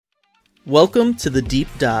Welcome to the Deep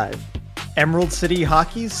Dive, Emerald City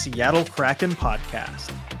Hockey's Seattle Kraken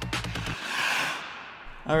podcast.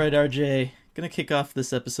 All right, RJ, gonna kick off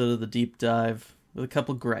this episode of the Deep Dive with a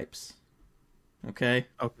couple gripes. Okay?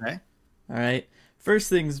 Okay. All right. First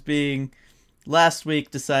things being, last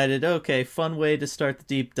week decided, okay, fun way to start the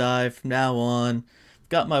Deep Dive from now on.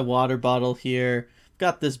 Got my water bottle here.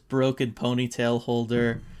 Got this broken ponytail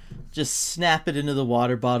holder. Just snap it into the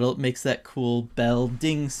water bottle. It makes that cool bell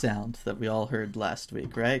ding sound that we all heard last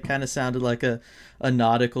week, right? Kind of sounded like a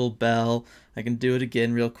nautical bell. I can do it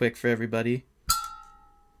again real quick for everybody.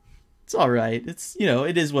 It's all right. It's,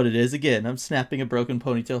 it is what it is. Again, I'm snapping a broken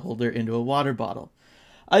ponytail holder into a water bottle.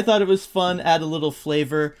 I thought it was fun, add a little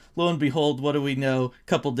flavor. Lo and behold, what do we know? A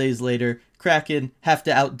couple days later, Kraken have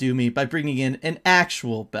to outdo me by bringing in an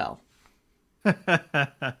actual bell.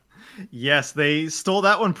 Yes, they stole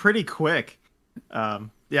that one pretty quick.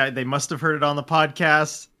 They must have heard it on the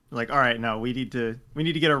podcast. Like, all right, no, we need to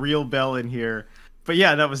get a real bell in here. But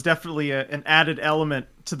yeah, that was definitely an added element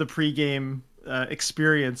to the pregame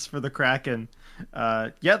experience for the Kraken.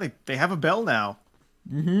 They have a bell now.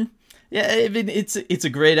 Mm-hmm. Yeah, I mean, it's a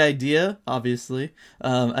great idea, obviously.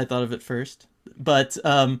 I thought of it first. But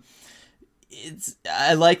I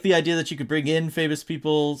like the idea that you could bring in famous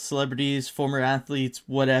people, celebrities, former athletes,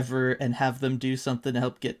 whatever, and have them do something to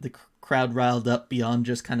help get the crowd riled up beyond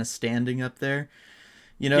just kind of standing up there.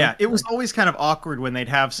 Yeah, it was always kind of awkward when they'd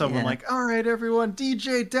have someone like, all right, everyone,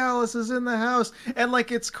 DJ Dallas is in the house. And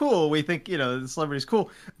like, it's cool. We think, the celebrity's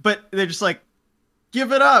cool. But they're just like,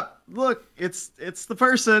 give it up. Look, it's the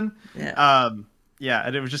person. Yeah.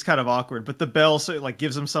 And it was just kind of awkward. But the bell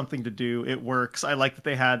gives them something to do. It works. I like that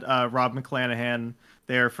they had Rob McClanahan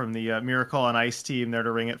there from the Miracle on Ice team there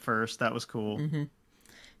to ring it first. That was cool. Mm-hmm.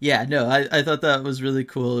 Yeah, no, I thought that was really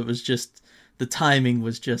cool. It was just, the timing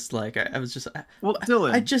was just like, I was just, well,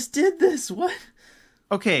 Dylan, I just did this. What?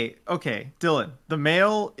 Okay, Dylan, the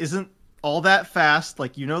mail isn't all that fast.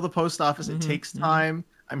 Like, the post office, it takes time.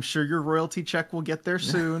 I'm sure your royalty check will get there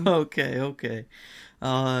soon. Okay.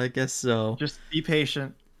 I guess so. Just be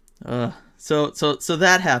patient. So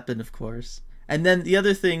that happened, of course. And then the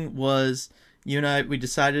other thing was, you and I, we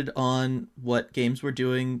decided on what games we're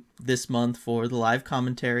doing this month for the live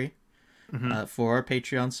commentary for our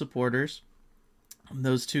Patreon supporters.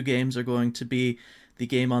 Those two games are going to be the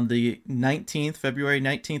game on the 19th, February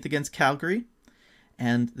 19th against Calgary,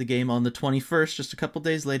 and the game on the 21st, just a couple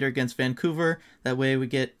days later, against Vancouver. That way we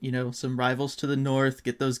get, some rivals to the north,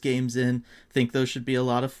 get those games in. Think those should be a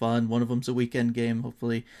lot of fun. One of them's a weekend game,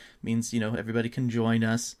 hopefully means, everybody can join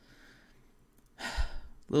us.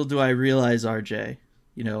 Little do I realize, RJ,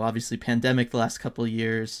 obviously pandemic the last couple of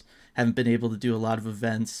years, haven't been able to do a lot of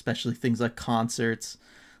events, especially things like concerts.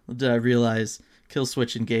 Little did I realize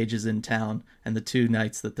Killswitch Engage is in town, and the two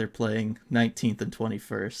nights that they're playing, 19th and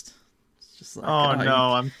 21st. Just like,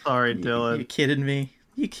 I'm sorry, Dylan. You kidding me?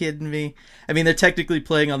 You kidding me? I mean, they're technically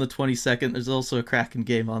playing on the 22nd. There's also a Kraken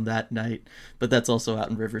game on that night, but that's also out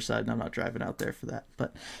in Riverside, and I'm not driving out there for that.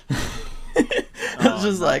 But I was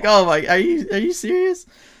just like, oh my, are you serious?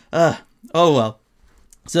 Oh well.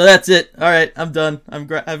 So that's it. All right, I'm done.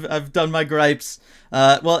 I've done my gripes.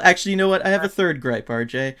 Well, actually, you know what? I have a third gripe,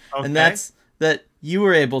 RJ, and that's that you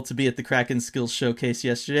were able to be at the Kraken Skills Showcase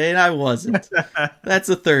yesterday, and I wasn't. That's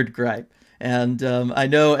a third gripe. And I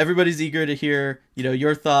know everybody's eager to hear,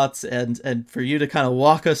 your thoughts and for you to kind of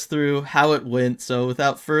walk us through how it went. So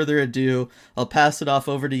without further ado, I'll pass it off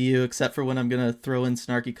over to you, except for when I'm going to throw in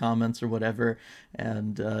snarky comments or whatever,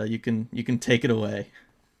 and you can take it away.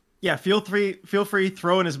 Yeah, feel free,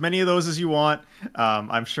 throw in as many of those as you want.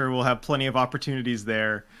 I'm sure we'll have plenty of opportunities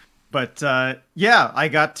there. But I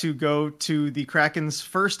got to go to the Kraken's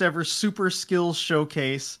first ever Super Skills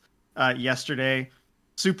Showcase yesterday.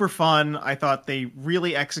 Super fun. I thought they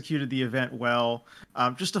really executed the event well.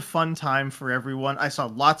 Just a fun time for everyone. I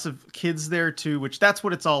saw lots of kids there too, which that's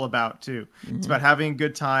what it's all about too. Mm-hmm. It's about having a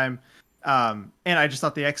good time. And I just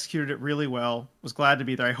thought they executed it really well. Was glad to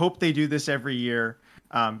be there. I hope they do this every year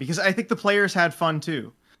because I think the players had fun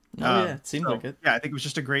too. It seemed like it. Yeah, I think it was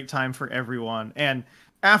just a great time for everyone. And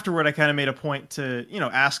afterward, I kind of made a point to,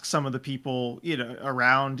 ask some of the people,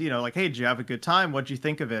 around, like, hey, did you have a good time? What'd you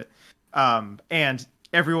think of it? And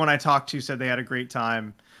everyone I talked to said they had a great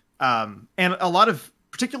time. And a lot of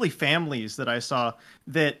particularly families that I saw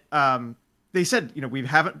that they said, we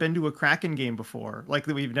haven't been to a Kraken game before. Like,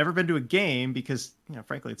 we've never been to a game because,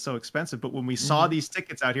 frankly, it's so expensive. But when we saw these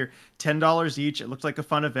tickets out here, $10 each, it looked like a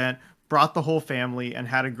fun event, brought the whole family and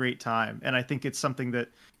had a great time. And I think it's something that,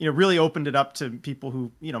 really opened it up to people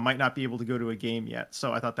who, might not be able to go to a game yet.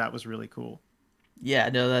 So I thought that was really cool. Yeah,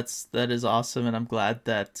 no, that is awesome. And I'm glad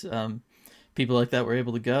that, people like that were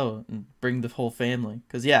able to go and bring the whole family.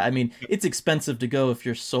 Because yeah, I mean, it's expensive to go if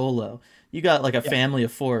you're solo. You got like a family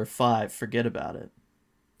of 4 or 5, forget about it.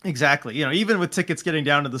 Exactly. Even with tickets getting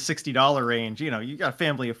down to the $60 range, you got a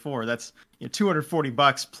family of 4. That's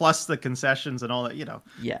 $240 plus the concessions and all that.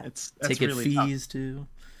 Yeah, that's ticket really fees tough. too.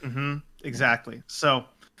 Mm-hmm. Exactly. So,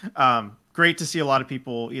 great to see a lot of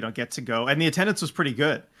people, get to go, and the attendance was pretty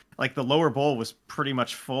good. Like the lower bowl was pretty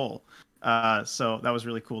much full. So that was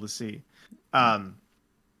really cool to see.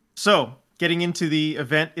 So getting into the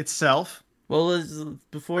event itself. Well,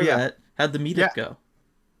 before that, how'd the meetup go?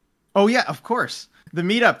 Oh yeah, of course. The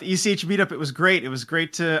meetup, the ECH meetup, it was great. It was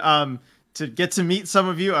great to get to meet some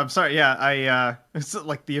of you. I'm sorry, yeah, it's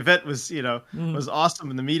like the event was, was awesome,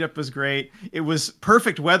 and the meetup was great. It was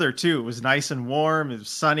perfect weather too. It was nice and warm. It was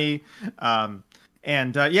sunny,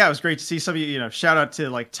 and it was great to see some of you. Shout out to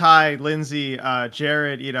like Ty, Lindsay,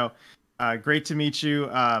 Jared. Great to meet you,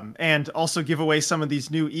 and also give away some of these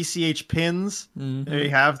new ECH pins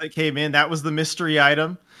that came in. That was the mystery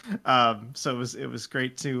item. So it was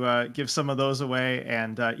great to give some of those away,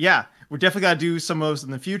 and we're definitely gonna do some of those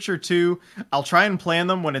in the future too. I'll try and plan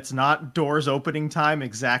them when it's not doors opening time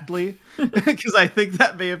exactly, because I think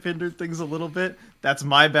that may have hindered things a little bit. That's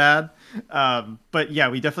my bad. But yeah,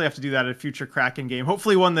 we definitely have to do that at a future Kraken game.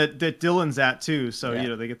 Hopefully one that Dylan's at too, so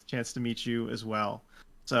they get the chance to meet you as well.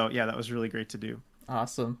 So yeah, that was really great to do.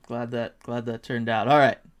 Awesome. Glad that turned out. All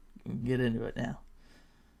right, get into it now.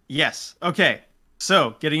 Yes. Okay.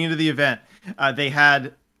 So getting into the event, they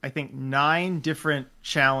had, I think, 9 different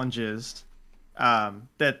challenges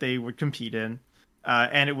that they would compete in,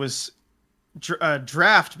 and it was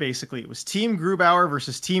draft basically. It was Team Grubauer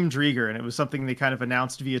versus Team Drieger, and it was something they kind of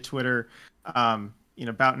announced via Twitter,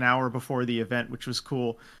 about an hour before the event, which was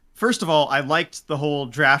cool. First of all, I liked the whole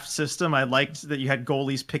draft system. I liked that you had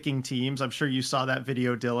goalies picking teams. I'm sure you saw that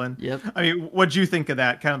video, Dylan. Yep. I mean, what'd you think of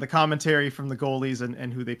that? Kind of the commentary from the goalies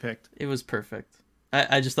and who they picked. It was perfect.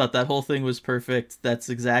 I just thought that whole thing was perfect. That's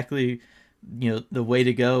exactly, the way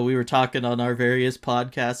to go. We were talking on our various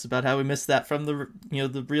podcasts about how we missed that from the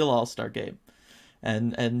real All-Star game.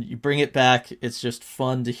 And you bring it back. It's just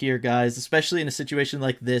fun to hear guys, especially in a situation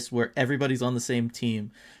like this where everybody's on the same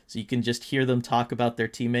team. So you can just hear them talk about their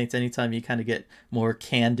teammates. Anytime you kind of get more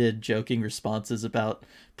candid, joking responses about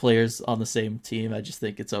players on the same team, I just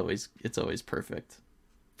think it's always perfect.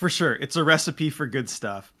 For sure. It's a recipe for good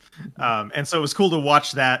stuff. And so it was cool to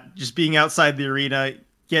watch that, just being outside the arena,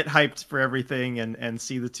 get hyped for everything and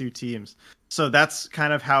see the two teams. So that's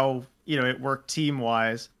kind of how, it worked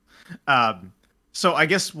team-wise. So I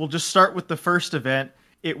guess we'll just start with the first event.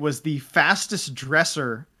 It was the fastest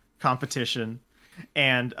dresser competition.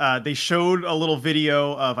 And they showed a little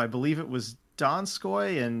video of, I believe it was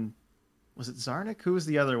Donskoy and was it Zarnik? Who was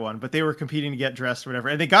the other one? But they were competing to get dressed or whatever.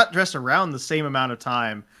 And they got dressed around the same amount of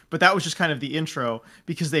time. But that was just kind of the intro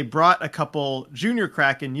because they brought a couple junior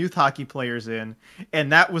Kraken youth hockey players in.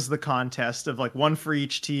 And that was the contest of like one for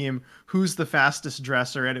each team. Who's the fastest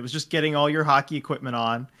dresser? And it was just getting all your hockey equipment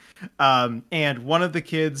on. And one of the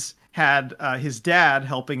kids had his dad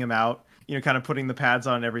helping him out, kind of putting the pads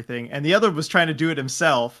on and everything. And the other was trying to do it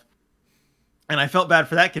himself. And I felt bad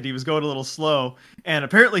for that kid. He was going a little slow. And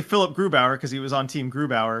apparently Philip Grubauer, because he was on Team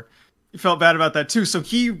Grubauer, he felt bad about that too. So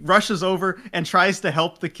he rushes over and tries to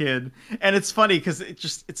help the kid. And it's funny because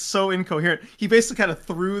it's so incoherent. He basically kind of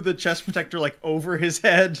threw the chest protector like over his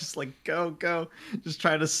head, just like, go, just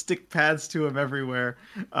trying to stick pads to him everywhere.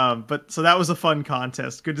 But so that was a fun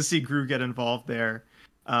contest. Good to see Gru get involved there.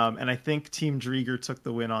 And I think Team Drieger took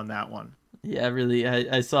the win on that one. Yeah, really.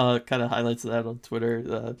 I saw kind of highlights of that on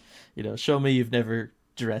Twitter. Show me you've never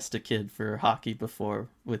dressed a kid for hockey before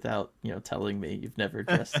without, telling me you've never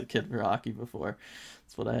dressed a kid for hockey before.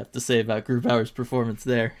 That's what I have to say about Grubauer's performance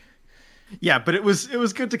there. Yeah, but it was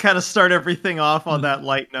good to kind of start everything off on that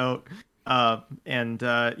light note.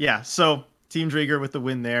 So Team Drieger with the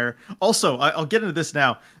win there. Also, I'll get into this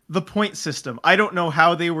now. The point system. I don't know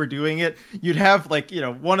how they were doing it. You'd have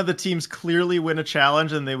one of the teams clearly win a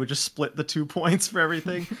challenge and they would just split the 2 points for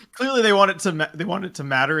everything. Clearly they want it to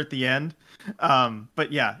matter at the end.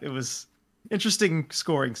 But yeah, it was interesting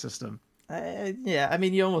scoring system.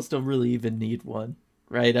 You almost don't really even need one,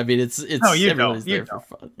 right? I mean, it's everybody's there for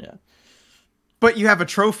fun. Yeah. But you have a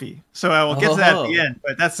trophy, so I will get to that at the end.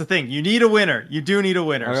 But that's the thing. You need a winner. You do need a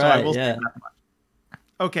winner. All so right, I will say that much.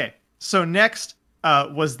 Okay, so next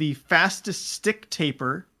was the fastest stick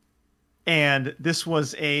taper. And this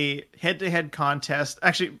was a head-to-head contest.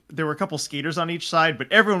 Actually, there were a couple skaters on each side,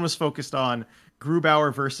 but everyone was focused on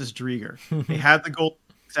Grubauer versus Drieger. They had the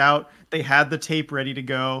sticks out. They had the tape ready to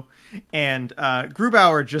go, and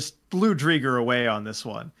Grubauer just blew Drieger away on this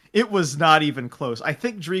one. It was not even close. I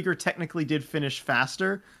think Drieger technically did finish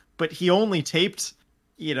faster, but he only taped,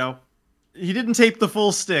 he didn't tape the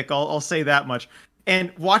full stick. I'll say that much.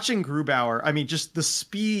 And watching Grubauer, I mean, just the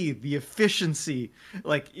speed, the efficiency,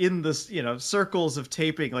 like in this, circles of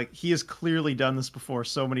taping, like he has clearly done this before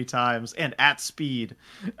so many times and at speed.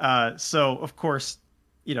 So of course,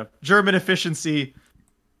 German efficiency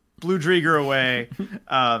blew Drieger away.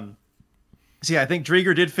 So yeah, I think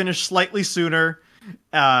Drieger did finish slightly sooner.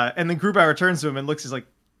 And then Grubauer turns to him and looks, he's like,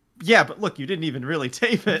 yeah, but look, you didn't even really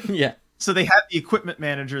tape it. Yeah. So they had the equipment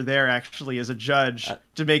manager there actually as a judge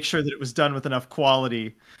to make sure that it was done with enough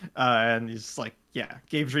quality. And he's like, yeah,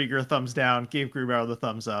 gave Drieger a thumbs down, gave Grubauer the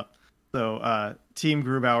thumbs up. So Team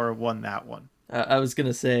Grubauer won that one. I was going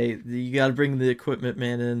to say, you got to bring the equipment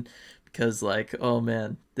man in because, like, oh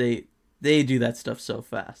man, they do that stuff so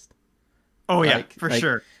fast. Oh yeah, for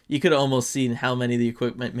sure. You could have almost seen how many the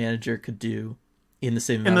equipment manager could do in the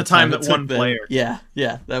same amount in the of time that one player. Yeah,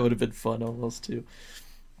 that would have been fun almost too.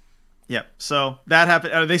 Yep. So that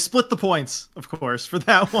happened. They split the points, of course, for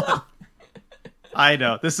that one. I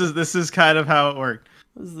know. This is kind of how it worked.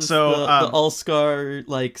 So the all-star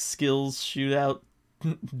skills shootout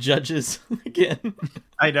judges again.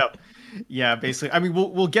 I know. Yeah, basically. I mean,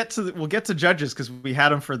 we'll get to judges because we had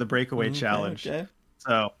them for the breakaway challenge. Okay.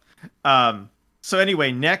 So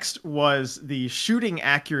anyway, next was the shooting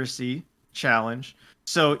accuracy challenge.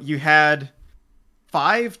 So you had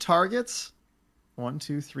 5 targets. 1,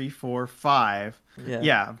 2, 3, 4, 5.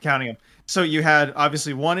 Yeah, I'm counting them. So you had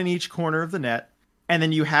obviously one in each corner of the net, and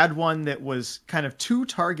then you had one that was kind of 2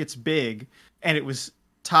 targets big, and it was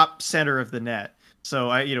top center of the net. So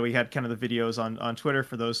we had kind of the videos on Twitter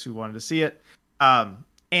for those who wanted to see it.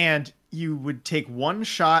 And you would take one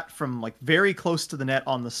shot from very close to the net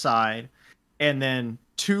on the side, and then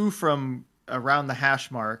 2 from around the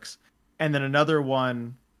hash marks, and then another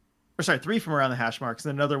one. 3 from around the hash marks,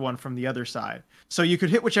 and another one from the other side. So you could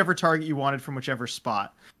hit whichever target you wanted from whichever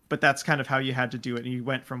spot, but that's kind of how you had to do it. And you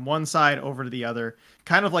went from one side over to the other,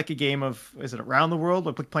 kind of like a game of, is it Around the World,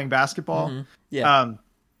 like playing basketball? Mm-hmm. Yeah.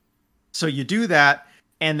 So you do that,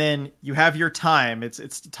 and then you have your time. It's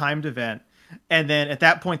a timed event. And then at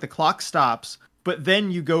that point, the clock stops, but then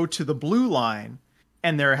you go to the blue line,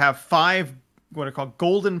 and there have 5 what are called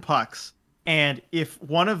golden pucks. And if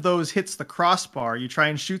one of those hits the crossbar, you try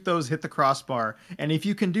and shoot those, hit the crossbar. And if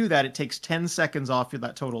you can do that, it takes 10 seconds off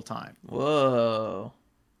that total time. Whoa.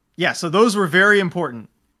 Yeah, so those were very important.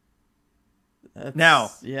 Yeah.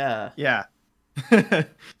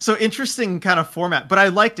 So interesting kind of format. But I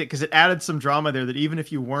liked it because it added some drama there that even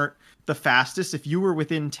if you weren't the fastest, if you were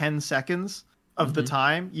within 10 seconds of the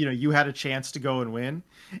time, you had a chance to go and win.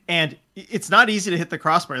 And it's not easy to hit the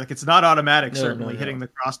crossbar. It's not automatic, certainly hitting the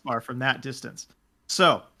crossbar from that distance.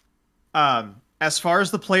 So, as far as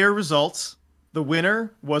the player results, the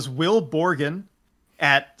winner was Will Borgen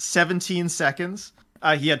at 17 seconds.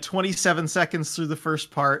 He had 27 seconds through the first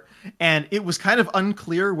part, and it was kind of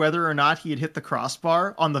unclear whether or not he had hit the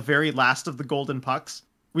crossbar on the very last of the golden pucks.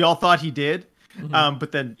 We all thought he did,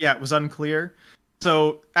 but then, it was unclear.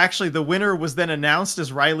 So actually the winner was then announced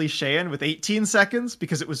as Riley Sheehan with 18 seconds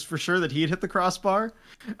because it was for sure that he had hit the crossbar.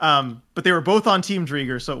 But they were both on Team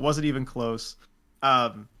Drieger, so it wasn't even close.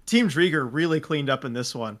 Team Drieger really cleaned up in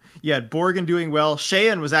this one. You had Borgen doing well.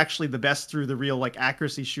 Sheehan was actually the best through the real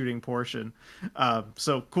accuracy shooting portion.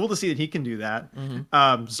 So cool to see that he can do that.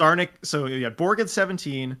 Zarnik, so you had Borgen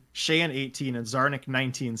 17, Sheehan 18, and Zarnik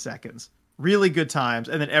 19 seconds. Really good times.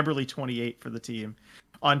 And then Eberle 28 for the team.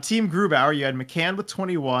 On Team Grubauer, you had McCann with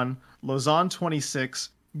 21, Lausanne 26,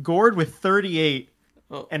 Gord with 38,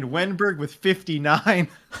 and Wenberg with 59.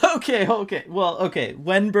 Okay. Well, okay.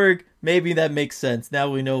 Wenberg, maybe that makes sense. Now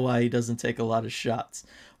we know why he doesn't take a lot of shots.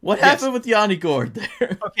 What happened with Yanni Gord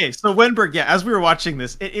there? Okay, so Wenberg, as we were watching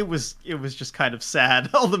this, it was just kind of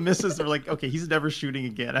sad. All the misses were okay, he's never shooting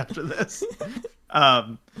again after this.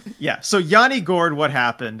 So Yanni Gord, what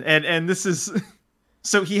happened? And this is...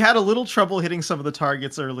 So he had a little trouble hitting some of the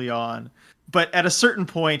targets early on, but at a certain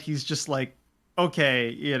point, he's just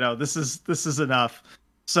okay, this is enough.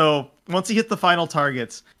 So once he hit the final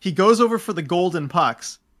targets, he goes over for the golden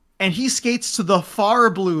pucks, and he skates to the far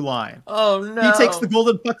blue line. Oh, no. He takes the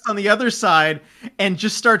golden pucks on the other side and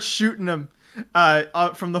just starts shooting them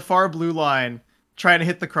from the far blue line, trying to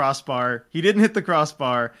hit the crossbar. He didn't hit the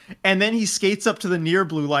crossbar. And then he skates up to the near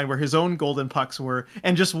blue line where his own golden pucks were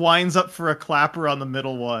and just winds up for a clapper on the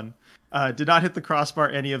middle one. Did not hit the crossbar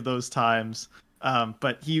any of those times.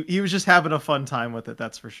 But he was just having a fun time with it,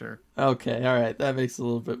 that's for sure. Okay, all right, that makes a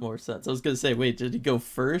little bit more sense. I was gonna say, wait, did he go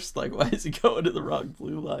first? Like, why is he going to the wrong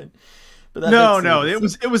blue line? But that No, makes a no, little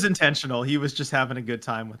sense. it was intentional. He was just having a good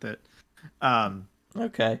time with it.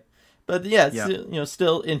 Okay, but yeah, it's, Yeah.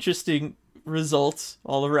 still interesting results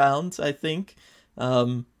all around. I think,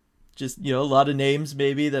 just a lot of names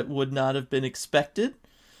maybe that would not have been expected.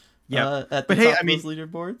 Yep. At the But hey, top I of mean, those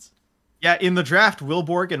leaderboards. yeah, in the draft, Will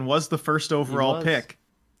Borgen was the first He overall was. pick.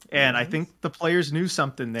 He And I was. think the players knew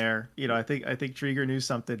something there. I think Trigger knew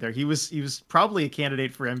something there. He was probably a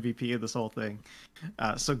candidate for MVP of this whole thing.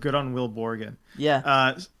 So good on Will Borgen. Yeah.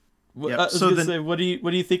 Uh, I yep. was So gonna then, say, what do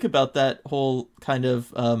you think about that whole kind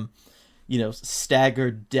of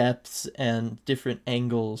staggered depths and different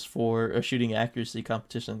angles for a shooting accuracy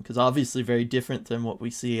competition? Because obviously very different than what we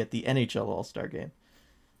see at the NHL All-Star Game.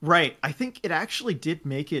 right, I think it actually did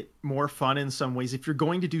make it more fun in some ways if you're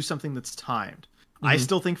going to do something that's timed. I Mm-hmm.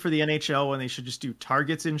 still think for the NHL, when they should just do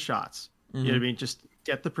targets in shots. You know what I Mm-hmm. mean? Just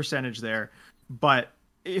get the percentage there. But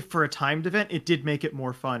if for a timed event, it did make it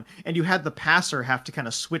more fun. And you had the passer have to kind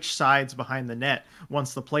of switch sides behind the net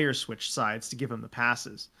once the players switched sides to give him the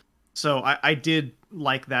passes. So I did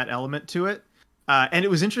like that element to it. And it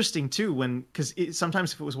was interesting too because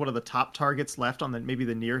sometimes if it was one of the top targets left on maybe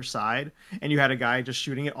the near side, and you had a guy just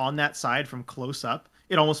shooting it on that side from close up,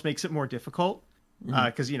 it almost makes it more difficult Mm-hmm.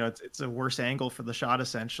 because it's a worse angle for the shot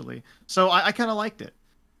essentially. So I kind of liked it.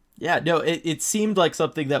 Yeah, no, it seemed like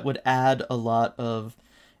something that would add a lot of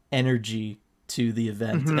energy to the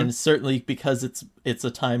event, Hmm. and certainly because it's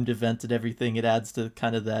a timed event and everything, it adds to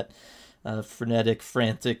kind of that frenetic,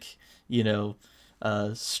 frantic,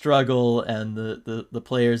 struggle, and the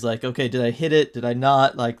players like, okay, did I hit it? Did I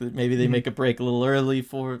not? Like maybe they make a break a little early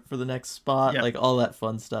for the next spot, Yeah, like all that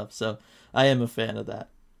fun stuff. So I am a fan of that.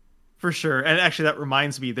 for sure. And actually, that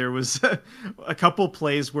reminds me, there was a couple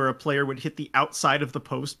plays where a player would hit the outside of the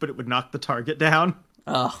post, but it would knock the target down.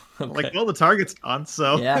 Oh, Like, okay. well, the target's gone,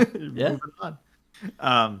 so Yeah, yeah. moving on.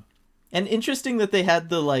 Um, And interesting that they had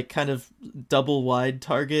the like kind of double wide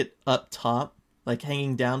target up top, like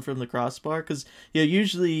hanging down from the crossbar, because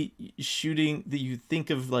usually shooting that you think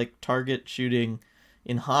of like target shooting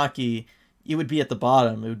in hockey, it would be at the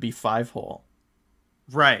bottom. It would be 5-hole.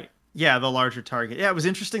 right. Yeah, the larger target. Yeah, it was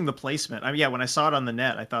interesting the placement. I mean, yeah, when I saw it on the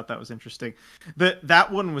net, I thought that was interesting. That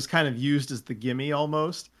one was kind of used as the gimme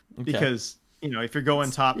almost Okay. because if you're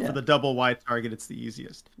going top for Yeah. the double wide target, it's the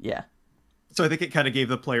easiest. Yeah. So I think it kind of gave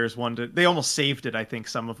the players one to. They almost saved it. I think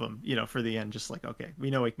some of them, for the end, just like, okay, we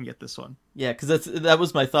know we can get this one. Yeah, because that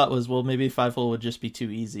was my thought was, well, maybe 5-hole would just be too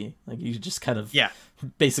easy. Like you just kind of Yeah,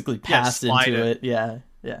 basically yeah, pass slide into it. it. Yeah.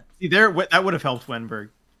 Yeah. See, that would have helped Wenberg.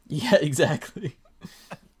 Yeah, exactly.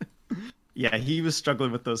 Yeah, he was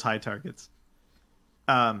struggling with those high targets.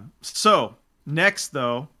 So next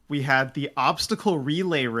though, we had the obstacle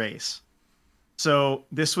relay race. So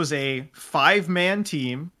this was a 5-man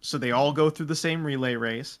team, so they all go through the same relay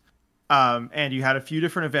race. And you had a few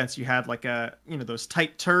different events. You had like those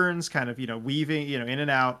tight turns, kind of, weaving, in and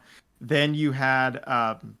out. Then you had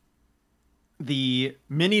the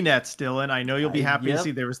mini nets, Dylan. I know you'll be happy to Yep.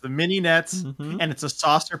 see there was the mini nets, Hmm. and it's a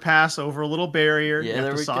saucer pass over a little barrier. Yeah, You have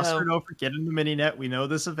there to we saucer go. it over, get in the mini net. We know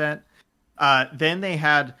this event. Then they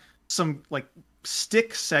had some like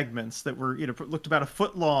stick segments that were looked about a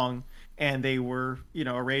foot long, and they were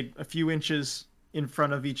arrayed a few inches in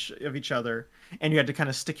front of each other, and you had to kind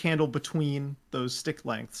of stick handle between those stick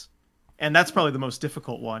lengths. And that's probably the most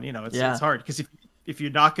difficult one. It's Yeah. it's hard because if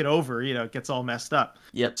you knock it over, it gets all messed up.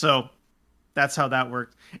 Yep. So that's how that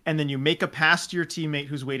worked. And then you make a pass to your teammate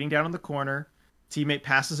who's waiting down in the corner. Teammate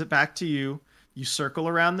passes it back to you. You circle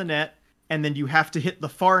around the net, and then you have to hit the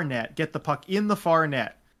far net, get the puck in the far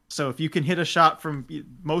net. So if you can hit a shot from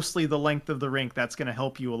mostly the length of the rink, that's going to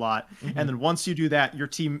help you a lot. Mm-hmm. And then once you do that, your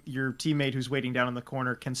teammate who's waiting down in the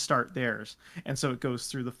corner can start theirs. And so it goes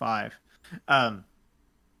through the 5.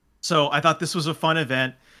 So I thought this was a fun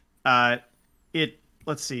event.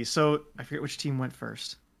 Let's see. So I forget which team went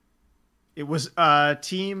first. It was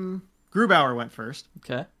Team Grubauer went first,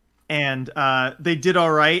 Okay. and they did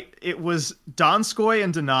all right. It was Donskoy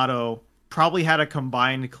and Donato probably had a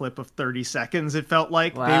combined clip of 30 seconds. It felt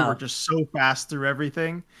like they Wow. were just so fast through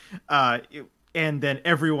everything, and then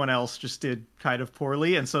everyone else just did kind of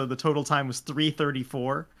poorly, and so the total time was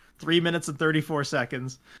 3:34, 3 minutes and 34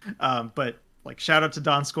 seconds. But like shout out to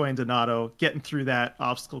Donskoy and Donato getting through that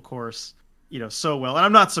obstacle course. So well. And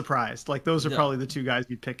I'm not surprised. Like, those are No. probably the two guys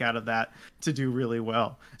you'd pick out of that to do really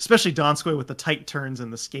well, especially Donskoy with the tight turns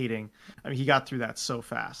and the skating. I mean, he got through that so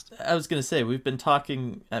fast. I was gonna say we've been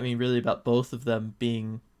talking. I mean, really about both of them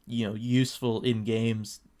being useful in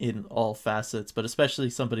games in all facets, but especially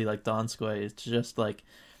somebody like Donskoy, it's just like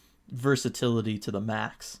versatility to the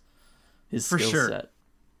max. His skill set.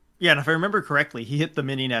 Yeah, and if I remember correctly, he hit the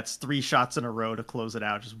mini nets 3 shots in a row to close it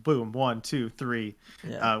out. Just boom, 1, 2, 3,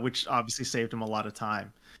 which obviously saved him a lot of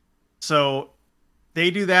time. So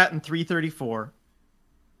they do that in 3:34,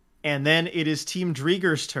 and then it is Team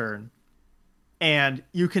Drieger's turn, and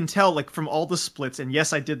you can tell like from all the splits. And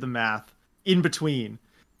yes, I did the math in between,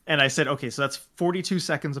 and I said, okay, so that's 42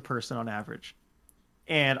 seconds a person on average.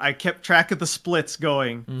 And I kept track of the splits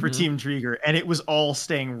going for Team Drieger, and it was all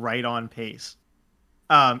staying right on pace.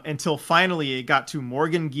 Until finally it got to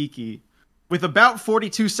Morgan Geeky with about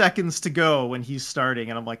 42 seconds to go when he's starting.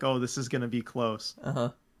 And I'm like, oh, this is going to be close.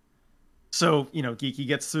 So, Geeky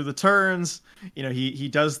gets through the turns, he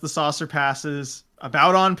does the saucer passes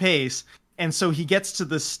about on pace. And so he gets to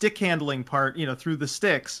the stick handling part, through the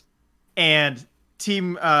sticks, and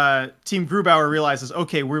Team Grubauer realizes,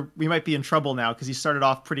 okay, we might be in trouble now because he started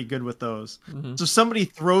off pretty good with those. So somebody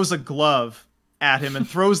throws a glove at him and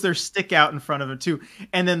throws their stick out in front of him too.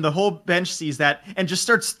 And then the whole bench sees that and just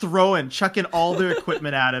starts chucking all their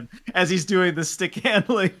equipment at him as he's doing the stick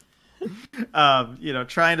handling,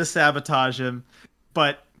 trying to sabotage him.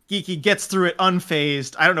 But Geeky gets through it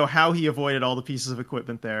unfazed. I don't know how he avoided all the pieces of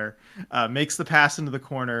equipment there, makes the pass into the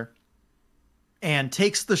corner and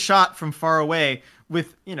takes the shot from far away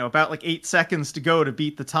with, about like 8 seconds to go to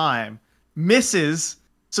beat the time, misses.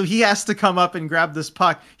 So he has to come up and grab this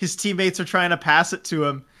puck. His teammates are trying to pass it to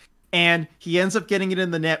him, and he ends up getting it in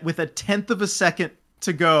the net with 1/10 of a second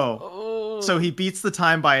to go. Oh. So he beats the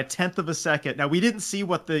time by 1/10 of a second. Now, we didn't see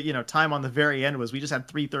what the time on the very end was. We just had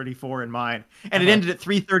 3:34 in mind, and it ended at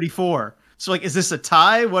 3:34. So like, is this a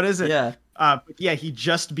tie? What is it? Yeah. But yeah, he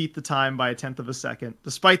just beat the time by 1/10 of a second,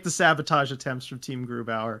 despite the sabotage attempts from Team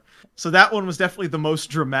Grubauer. So that one was definitely the most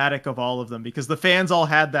dramatic of all of them because the fans all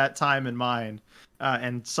had that time in mind.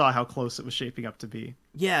 And saw how close it was shaping up to be.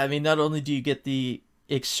 Yeah, I mean, not only do you get the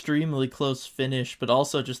extremely close finish, but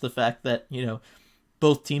also just the fact that,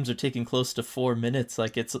 both teams are taking close to 4 minutes.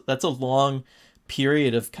 Like, that's a long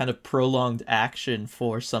period of kind of prolonged action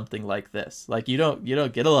for something like this. Like, you don't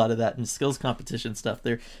get a lot of that in skills competition stuff.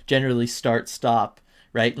 They're generally start-stop,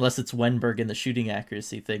 right? Unless it's Wenberg and the shooting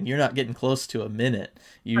accuracy thing. You're not getting close to a minute,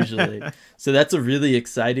 usually. So that's a really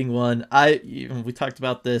exciting one. We talked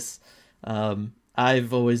about this.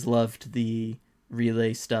 I've always loved the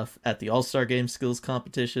relay stuff at the All-Star Game skills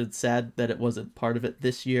competition. Sad that it wasn't part of it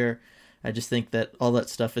this year. I just think that all that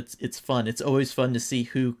stuff, it's fun. It's always fun to see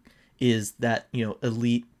who is that,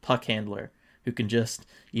 elite puck handler who can just,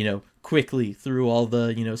 quickly through all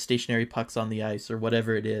the, stationary pucks on the ice or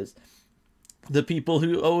whatever it is. The people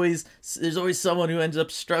who there's always someone who ends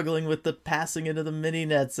up struggling with the passing into the mini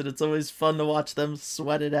nets, and it's always fun to watch them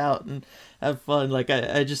sweat it out and have fun. Like,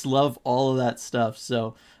 I just love all of that stuff.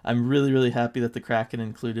 So I'm really, really happy that the Kraken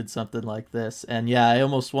included something like this. And yeah, I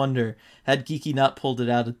almost wonder, had Geeky not pulled it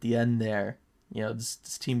out at the end there, does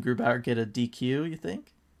Team Grubauer get a DQ, you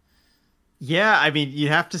think? Yeah, I mean,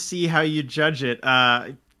 you'd have to see how you judge it.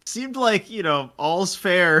 Seemed like, all's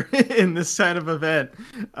fair in this kind of event.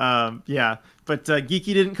 Yeah, but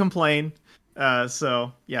Geeky didn't complain.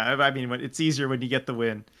 So, yeah, I mean, it's easier when you get the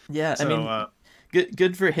win. Yeah, so, I mean,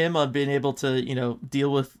 good for him on being able to,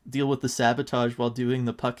 deal with the sabotage while doing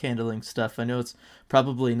the puck handling stuff. I know it's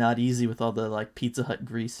probably not easy with all the, like, Pizza Hut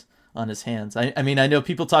grease on his hands. I mean, I know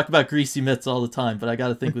people talk about greasy mitts all the time, but I got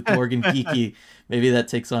to think with Morgan Geeky, maybe that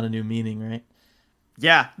takes on a new meaning, right?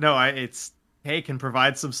 Yeah, no, can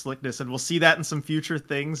provide some slickness, and we'll see that in some future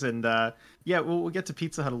things. And we'll get to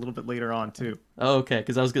Pizza Hut a little bit later on too. Oh, okay,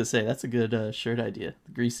 because I was gonna say that's a good shirt idea.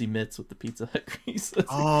 The greasy mitts with the Pizza Hut grease. There's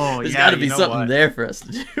got to be something there for us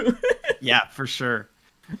to do. Yeah, for sure.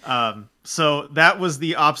 So that was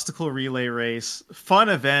the obstacle relay race, fun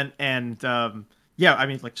event, and I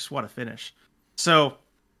mean, like, just what a finish. So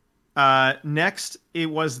next it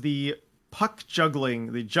was the puck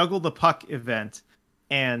juggling, the juggle the puck event.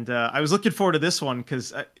 And I was looking forward to this one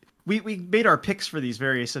because we made our picks for these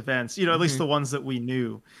various events, at least the ones that we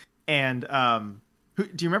knew. And do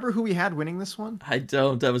you remember who we had winning this one? I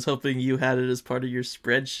don't. I was hoping you had it as part of your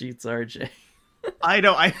spreadsheets, RJ. I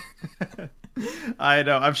know. I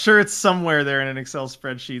know. I'm sure it's somewhere there in an Excel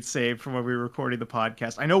spreadsheet saved from when we were recording the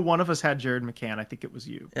podcast. I know one of us had Jared McCann. I think it was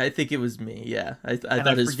you. I think it was me, yeah. I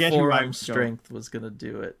thought his forearm strength was going to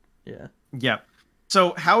do it. Yeah. Yeah.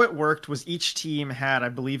 So how it worked was each team had, I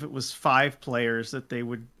believe it was 5 players that they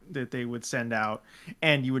would send out,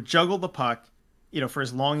 and you would juggle the puck, for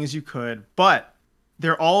as long as you could, but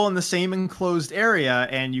they're all in the same enclosed area,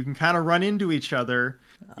 and you can kind of run into each other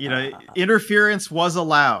Interference was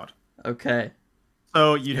allowed. Okay.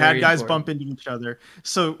 So you'd had Very guys important. bump into each other.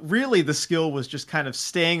 So really the skill was just kind of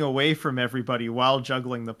staying away from everybody while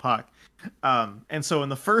juggling the puck. And so in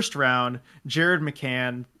the first round, Jared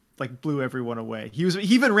McCann like blew everyone away. He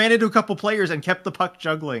even ran into a couple players and kept the puck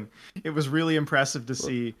juggling. It was really impressive to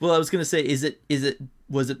see. Well, I was gonna say,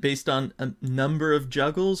 was it based on a number of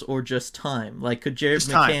juggles or just time? Like, could Jared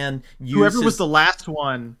Just time. McCann use Whoever was the last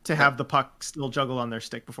one to have the puck still juggle on their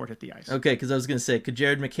stick before it hit the ice. Okay, because I was gonna say, could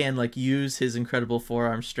Jared McCann like use his incredible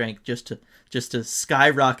forearm strength just to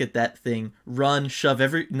skyrocket that thing, run,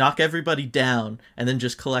 knock everybody down, and then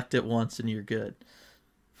just collect it once, and you're good.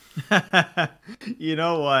 You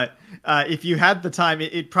know what? If you had the time,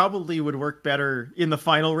 it probably would work better in the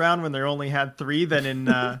final round when there only had 3 than in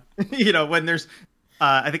when there's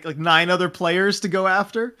I think like 9 other players to go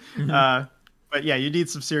after. But yeah, you need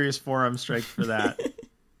some serious forearm strength for that.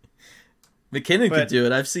 McKinnon could do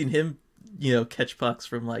it. I've seen him, catch pucks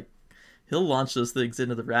from like, he'll launch those things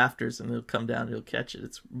into the rafters and he'll come down and he'll catch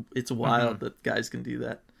it. It's wild that guys can do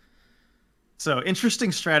that. So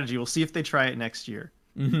interesting strategy. We'll see if they try it next year.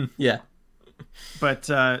 Yeah. But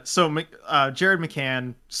Jared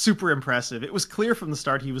McCann, super impressive. It was clear from the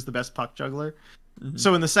start he was the best puck juggler.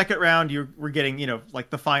 So in the second round, you were getting, like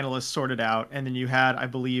the finalists sorted out. And then you had, I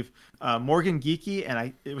believe, Morgan Geeky,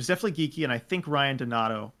 and it was definitely Geeky, and I think Ryan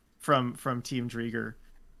Donato from Team Drieger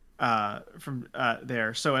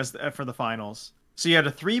there. So as for the finals. So you had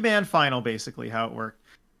a 3-man final, basically, how it worked.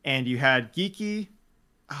 And you had Geeky.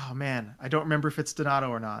 Oh, man. I don't remember if it's Donato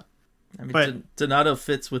or not. I mean, Donato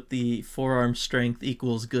fits with the forearm strength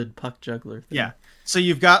equals good puck juggler thing. Yeah. So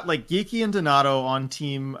you've got like Geeky and Donato on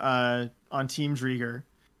Team Drieger,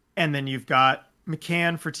 and then you've got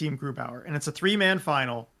McCann for Team Grubauer, and it's a 3-man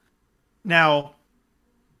final. Now,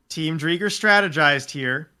 Team Drieger strategized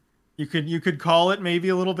here. You could call it maybe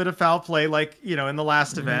a little bit of foul play, like in the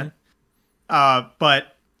last event,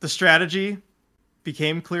 but the strategy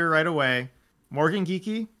became clear right away. Morgan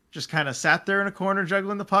Geeky just kind of sat there in a corner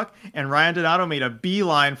juggling the puck, and Ryan Donato made a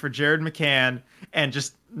beeline for Jared McCann and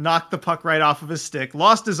just knocked the puck right off of his stick,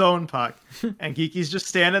 lost his own puck, and Geeky's just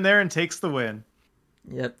standing there and takes the win.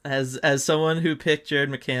 Yep. As someone who picked Jared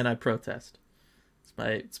McCann, I protest.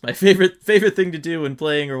 It's my favorite thing to do when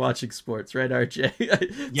playing or watching sports, right,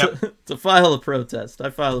 RJ? Yep. To file a protest. I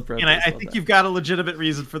file a protest. And I think you've got a legitimate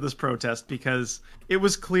reason for this protest, because it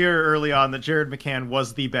was clear early on that Jared McCann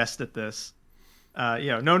was the best at this.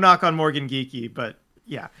 No knock on Morgan Geeky, but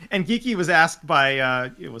yeah. And Geeky was asked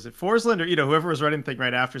by, was it Forsland or, whoever was running the thing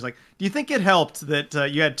right after, he's like, do you think it helped that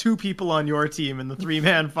you had 2 people on your team in the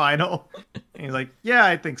 3-man final? And he's like, yeah,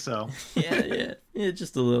 I think so. yeah,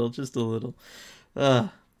 just a little.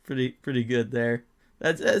 Pretty good there.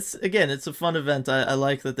 That's again, it's a fun event. I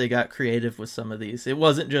like that they got creative with some of these. It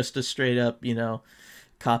wasn't just a straight up,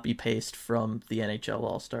 copy paste from the NHL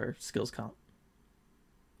All-Star Skills Comp.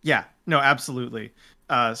 Yeah, no, absolutely.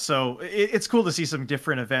 So it's cool to see some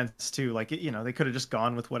different events too. Like, they could have just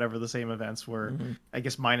gone with whatever the same events were, I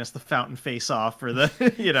guess, minus the fountain face off or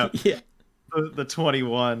the, yeah. the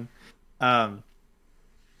 21.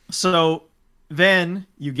 So then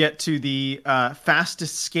you get to the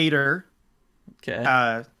fastest skater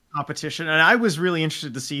competition. And I was really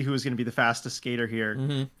interested to see who was going to be the fastest skater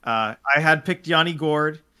here. I had picked Yanni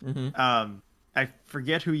Gord. I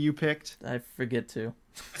forget who you picked. I forget too.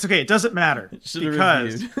 It's okay. It doesn't matter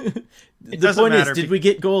because the point is, did we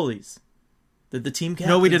get goalies? Did the team captains?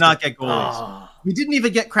 No, we did not get goalies. We didn't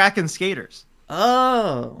even get Kraken skaters.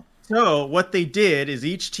 Oh. So what they did is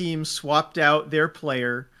each team swapped out their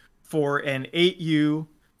player for an 8U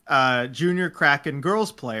junior Kraken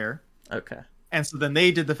girls player. Okay. And so then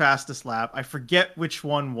they did the fastest lap. I forget which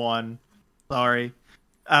one won. Sorry.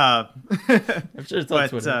 I'm sure it's on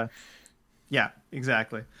Twitter. Yeah,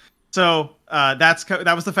 exactly. So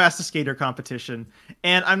that was the fastest skater competition,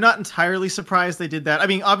 and I'm not entirely surprised they did that. I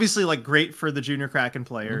mean, obviously, like, great for the junior Kraken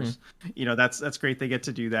players. That's great they get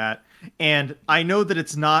to do that. And I know that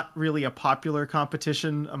it's not really a popular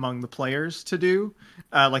competition among the players to do,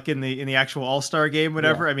 like in the actual All-Star game,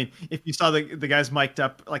 whatever. Yeah. I mean, if you saw the guys mic'd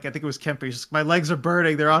up, like I think it was Kempe, he's just, my legs are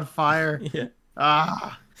burning, they're on fire. Yeah.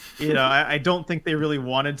 I don't think they really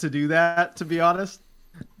wanted to do that, to be honest.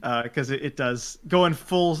 Because it does, going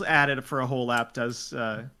full at it for a whole lap does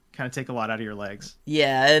kind of take a lot out of your legs.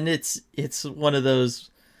 Yeah, and it's one of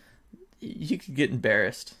those, you could get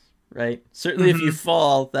embarrassed, right? Certainly if you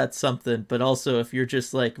fall, that's something, but also if you're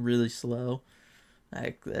just like really slow,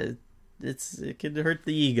 like it can hurt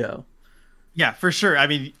the ego. Yeah, for sure. I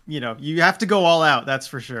mean, you have to go all out, that's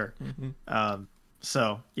for sure.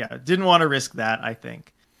 So yeah, didn't want to risk that, I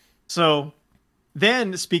think. So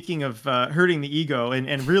then speaking of hurting the ego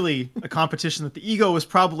and really a competition that the ego was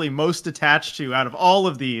probably most attached to out of all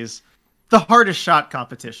of these, the hardest shot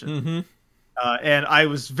competition. Mm-hmm. And I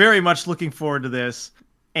was very much looking forward to this.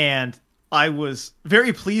 And I was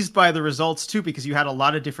very pleased by the results too, because you had a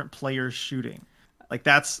lot of different players shooting. Like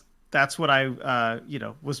that's what I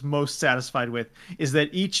was most satisfied with, is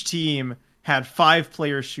that each team had 5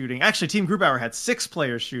 players shooting. Actually, Team Grubauer had 6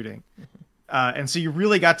 players shooting. And so you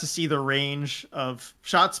really got to see the range of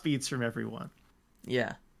shot speeds from everyone.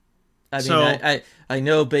 Yeah. I mean, I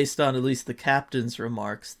know based on at least the captain's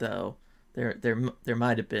remarks, though, there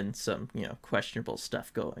might have been some, questionable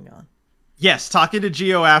stuff going on. Yes, talking to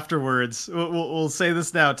Gio afterwards, we'll say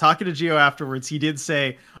this now. Talking to Gio afterwards, he did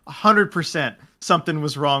say 100% something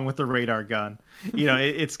was wrong with the radar gun.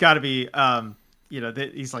 It's got to be,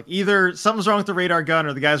 he's like, either something's wrong with the radar gun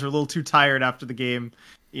or the guys were a little too tired after the game,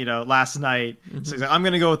 last night. Mm-hmm. So he's like, I'm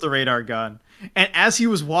going to go with the radar gun. And as he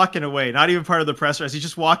was walking away, not even part of the presser, as he's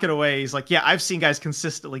just walking away, he's like, yeah, I've seen guys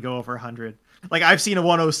consistently go over 100. Like, I've seen a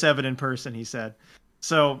 107 in person, he said.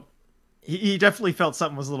 So he definitely felt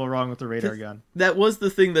something was a little wrong with the radar gun. That was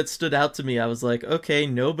the thing that stood out to me. I was like, okay,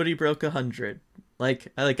 nobody broke 100.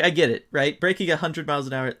 Like I get it, right? Breaking 100 miles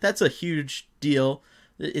an hour, that's a huge deal.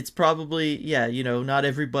 It's probably, not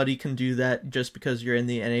everybody can do that just because you're in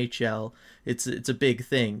the NHL. It's a big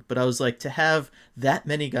thing. But I was like, to have that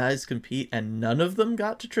many guys compete and none of them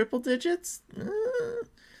got to triple digits?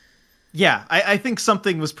 Yeah, I think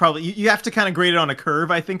something was probably... You have to kind of grade it on a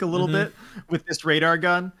curve, I think, a little bit with this radar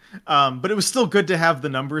gun. But it was still good to have the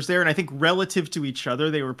numbers there. And I think relative to each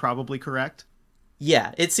other, they were probably correct.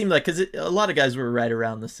 Yeah, it seemed like... Because a lot of guys were right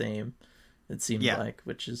around the same, it seemed like,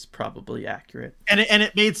 which is probably accurate. And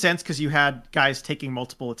it made sense because you had guys taking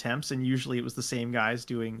multiple attempts, and usually it was the same guys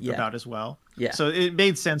doing about as well. Yeah. So it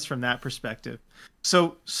made sense from that perspective.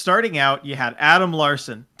 So starting out, you had Adam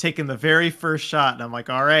Larson taking the very first shot, and I'm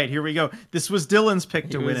like, all right, here we go. This was Dylan's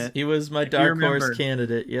pick to win it. He was my dark horse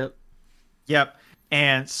candidate, Yep.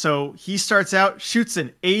 And so he starts out, shoots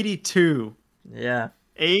an 82. Yeah.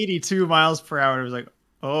 82 miles per hour. I was like,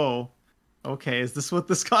 oh, okay, is this what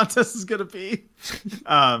this contest is going to be?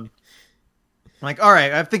 Like, all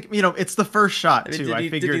right, I think, it's the first shot, too.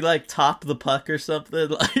 Did he, like, top the puck or something?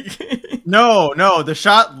 Like, No, the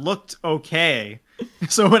shot looked okay.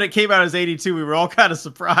 So when it came out as 82, we were all kind of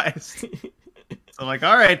surprised. So like,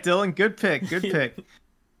 all right, Dylan, good pick.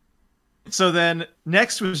 So then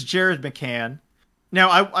next was Jared McCann. Now,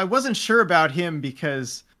 I wasn't sure about him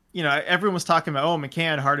because, everyone was talking about,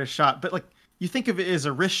 McCann, hardest shot. But, like, you think of it as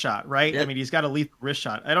a wrist shot, right? Yep. I mean, he's got a lethal wrist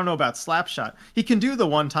shot. I don't know about slap shot. He can do the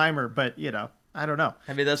one-timer, but, I don't know.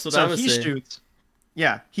 I mean, that's what I was saying.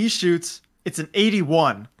 He shoots. It's an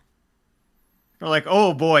 81. We're like,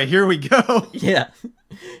 oh boy, here we go. Yeah.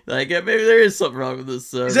 Like, maybe there is something wrong with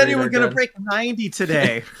this. Is anyone going to break 90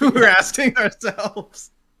 today? We're asking ourselves.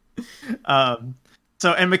 And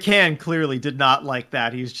McCann clearly did not like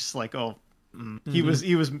that. He was just like, he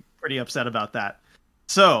was pretty upset about that.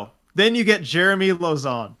 So then you get Jeremy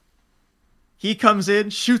Lauzon. He comes in,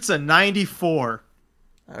 shoots a 94.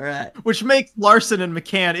 All right. Which makes Larson and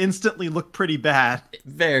McCann instantly look pretty bad.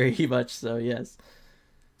 Very much so, yes.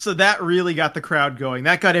 So that really got the crowd going.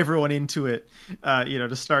 That got everyone into it,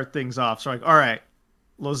 to start things off. So like, all right,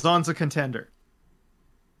 Lauzon's a contender.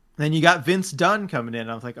 Then you got Vince Dunn coming in.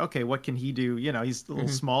 I was like, okay, what can he do? He's a little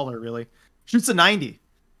smaller, really. Shoots a 90.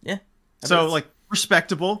 Yeah. So, like,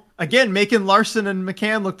 respectable. Again, making Larson and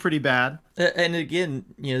McCann look pretty bad. And again,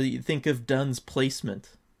 you think of Dunn's placement.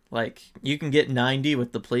 Like, you can get 90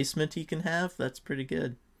 with the placement he can have. That's pretty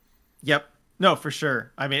good. Yep. No, for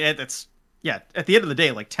sure. I mean, it's... Yeah, at the end of the day,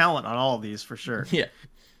 like, talent on all of these, for sure. Yeah.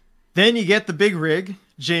 Then you get the big rig,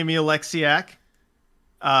 Jamie Alexiak.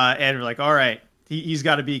 And we're like, all right, he's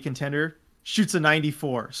got to be a contender. Shoots a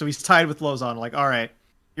 94. So he's tied with Lauzon. Like, all right,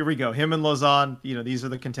 here we go. Him and Lauzon, these are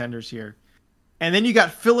the contenders here. And then you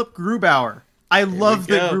got Philip Grubauer. I love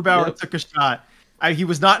that Grubauer took a shot. He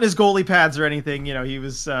was not in his goalie pads or anything. He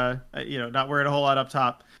was, not wearing a whole lot up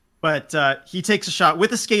top. But he takes a shot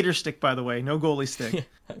with a skater stick, by the way. No goalie stick.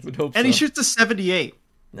 I would hope and he shoots a 78.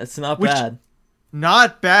 That's not bad.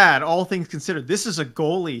 Not bad, all things considered. This is a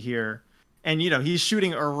goalie here. And, he's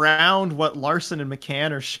shooting around what Larson and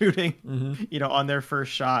McCann are shooting, on their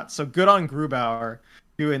first shot. So good on Grubauer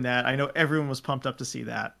doing that. I know everyone was pumped up to see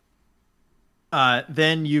that.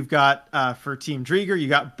 Then you've got, for Team Drieger, you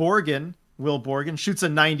got Borgen. Will Borgen shoots a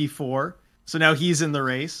 94. So now he's in the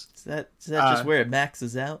race. Is that just where it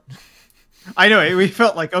maxes out? I know. We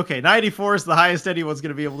felt like, okay, 94 is the highest anyone's going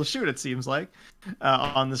to be able to shoot, it seems like,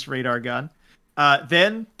 on this radar gun.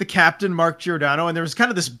 Then the captain, Mark Giordano, and there was kind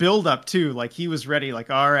of this build up too. Like he was ready, like,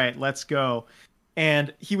 all right, let's go.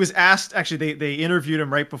 And he was asked, actually, they interviewed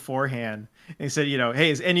him right beforehand. And he said,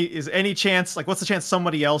 hey, is any chance, like, what's the chance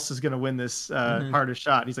somebody else is going to win this hardest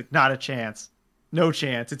shot? And he's like, not a chance. No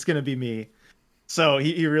chance. It's going to be me. So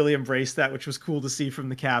he really embraced that, which was cool to see from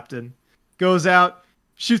the captain. Goes out,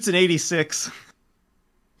 shoots an 86.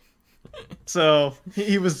 So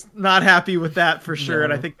he was not happy with that for sure. No.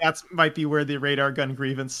 And I think that might be where the radar gun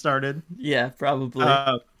grievance started. Yeah, probably.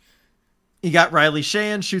 He got Riley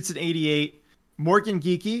Sheehan, shoots an 88. Morgan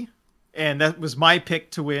Geeky, and that was my pick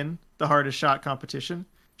to win the hardest shot competition,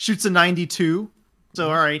 shoots a 92. So,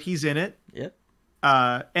 all right, he's in it. Yep.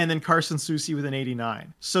 And then Carson Soucy with an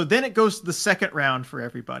 89. So then it goes to the second round for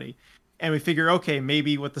everybody. And we figure, okay,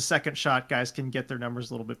 maybe with the second shot, guys can get their numbers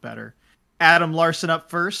a little bit better. Adam Larson up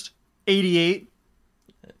first, 88.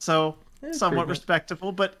 So somewhat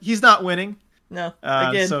respectable, but he's not winning. No.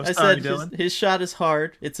 Again, so I said his shot is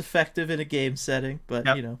hard. It's effective in a game setting, but,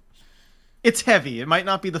 it's heavy. It might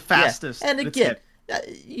not be the fastest. Yeah. And again,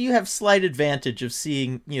 you have slight advantage of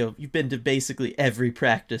seeing, you've been to basically every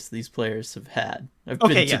practice these players have had. I've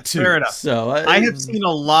been to two. Fair enough. So I have seen a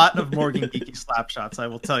lot of Morgan Geeky slap shots, I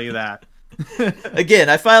will tell you that. Again,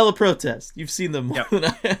 I file a protest. You've seen them more than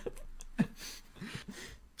I have.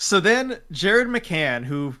 So then Jared McCann,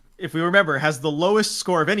 who, if we remember, has the lowest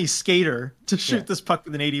score of any skater to shoot this puck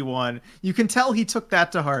with an 81, you can tell he took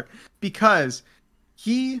that to heart because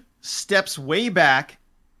he steps way back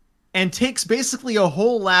and takes basically a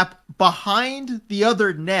whole lap behind the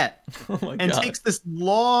other net and takes this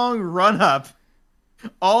long run up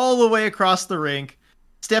all the way across the rink,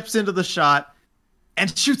 steps into the shot,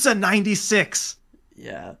 and shoots a 96.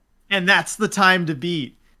 Yeah. And that's the time to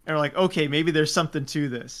beat. And we're like, okay, maybe there's something to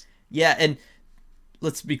this. Yeah, and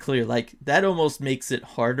let's be clear, like, that almost makes it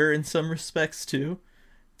harder in some respects, too,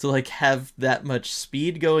 to, like, have that much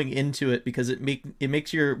speed going into it, because it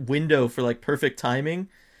makes your window for, like, perfect timing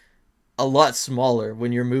a lot smaller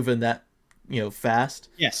when you're moving that, fast.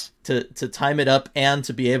 Yes. To time it up and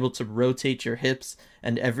to be able to rotate your hips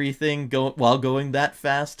and everything while going that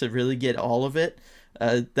fast to really get all of it.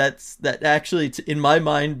 That actually, in my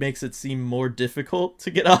mind, makes it seem more difficult to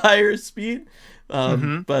get a higher speed.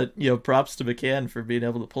 But, props to McCann for being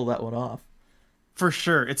able to pull that one off. For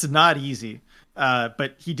sure. It's not easy.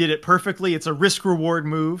 But he did it perfectly. It's a risk-reward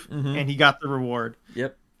move, and he got the reward.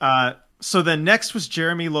 Yep. So then next was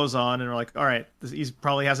Jeremy Lauzon, and we're like, all right, he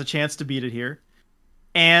probably has a chance to beat it here.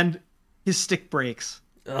 And his stick breaks.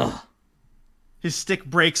 Ugh. His stick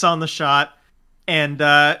breaks on the shot. And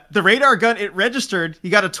the radar gun, it registered.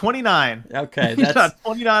 He got a 29. Okay, he got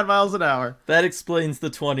 29 miles an hour. That explains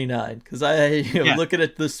the 29. Because looking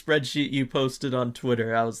at the spreadsheet you posted on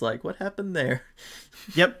Twitter, I was like, what happened there?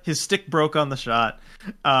 Yep, his stick broke on the shot.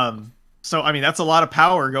 So, I mean, that's a lot of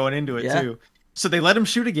power going into it, too. So they let him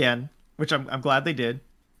shoot again, which I'm glad they did.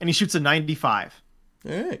 And he shoots a 95.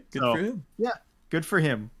 All right, good for him. Yeah, good for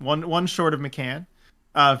him. One short of McCann.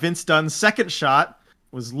 Vince Dunn's second shot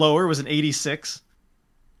was lower, was an 86.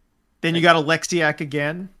 Then you got Alexiak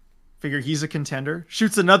again. Figure he's a contender.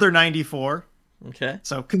 Shoots another 94. Okay.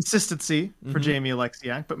 So consistency for Jamie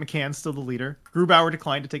Alexiak, but McCann's still the leader. Grubauer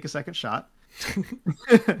declined to take a second shot.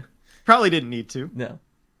 Probably didn't need to. No.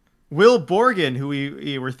 Will Borgen, who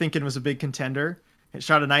we were thinking was a big contender,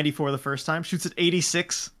 shot a 94 the first time. Shoots at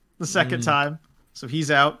 86 the second time. So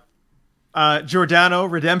he's out. Giordano,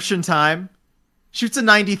 redemption time. Shoots a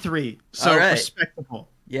 93. So respectable.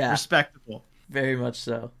 Yeah. Respectable. Very much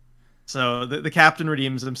so. So the captain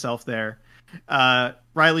redeems himself there.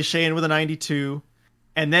 Riley Sheehan with a 92.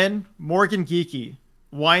 And then Morgan Geeky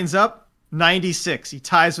winds up 96. He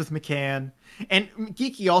ties with McCann. And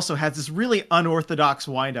Geeky also has this really unorthodox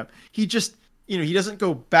windup. He just, he doesn't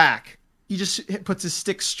go back. He just puts his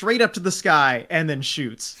stick straight up to the sky and then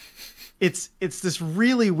shoots. It's this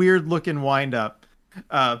really weird looking windup.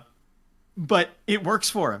 But it works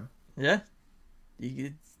for him. Yeah.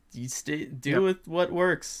 You do with what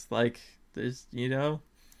works. Like, there's, Yep.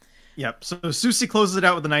 So Soucy closes it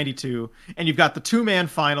out with a 92, and you've got the two-man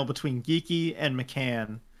final between Geeky and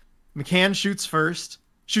McCann. McCann shoots first,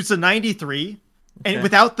 shoots a 93, and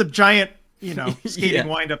without the giant, skating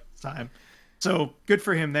wind-up this time. So good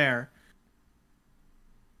for him there.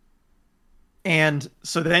 And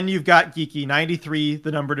so then you've got Geeky, 93,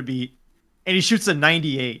 the number to beat, and he shoots a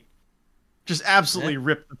 98. Just absolutely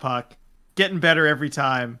ripped the puck, getting better every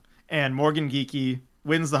time, and Morgan Geeky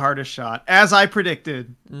wins the hardest shot, as I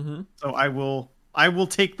predicted. So I will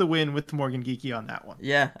take the win with Morgan Geeky on that one.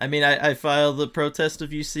 Yeah, I mean, I filed the protest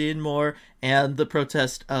of you seeing more, and the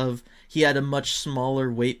protest of he had a much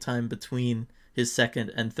smaller wait time between his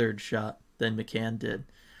second and third shot than McCann did.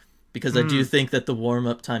 Because I do think that the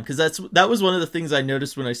warm-up time, because that was one of the things I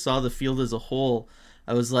noticed when I saw the field as a whole.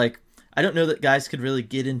 I was like, I don't know that guys could really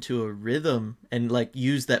get into a rhythm and like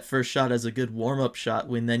use that first shot as a good warm-up shot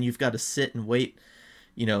when then you've got to sit and wait,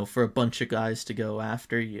 for a bunch of guys to go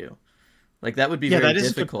after you. Like that would be very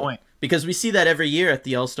difficult. A good point. Because we see that every year at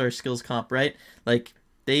the All-Star Skills Comp, right? Like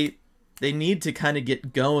they need to kind of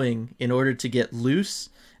get going in order to get loose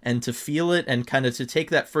and to feel it and kind of to take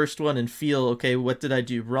that first one and feel, okay, what did I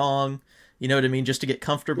do wrong? You know what I mean? Just to get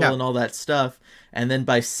comfortable and all that stuff. And then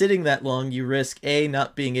by sitting that long, you risk A,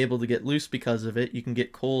 not being able to get loose because of it. You can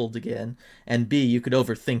get cold again. And B, you could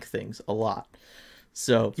overthink things a lot.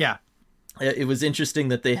 So yeah, it was interesting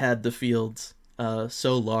that they had the fields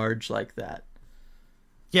so large like that.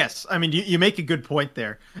 Yes. I mean, you make a good point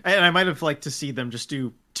there. And I might have liked to see them just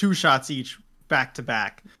do 2 shots each back to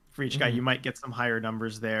back. For each guy, you might get some higher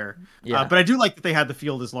numbers there. Yeah. But I do like that they had the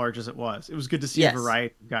field as large as it was. It was good to see a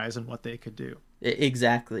variety of guys and what they could do.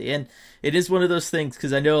 Exactly. And it is one of those things,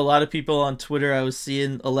 because I know a lot of people on Twitter, I was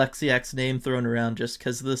seeing Alexiak's name thrown around just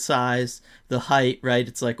because of the size, the height, right?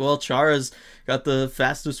 It's like, well, Chara's got the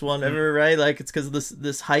fastest one ever, right? Like, it's because of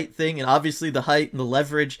this height thing. And obviously the height and the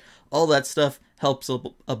leverage, all that stuff helps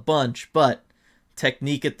a bunch. But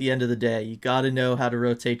technique at the end of the day, you got to know how to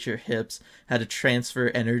rotate your hips, how to transfer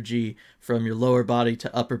energy from your lower body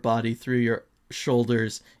to upper body through your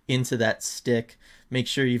shoulders into that stick. Make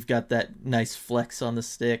sure you've got that nice flex on the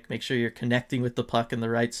stick. Make sure you're connecting with the puck in the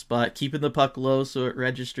right spot, keeping the puck low so it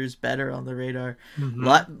registers better on the radar.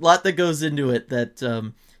 Lot that goes into it that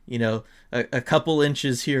a couple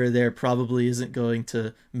inches here or there probably isn't going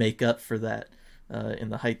to make up for that in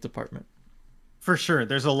the height department. For sure.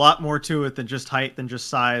 There's a lot more to it than just height, than just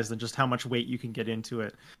size, than just how much weight you can get into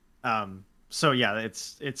it. So yeah,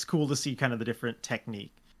 it's cool to see kind of the different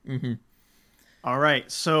technique. All right.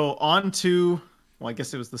 So on to, well, I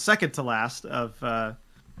guess it was the second to last of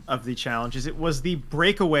the challenges. It was the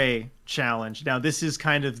Breakaway challenge. Now this is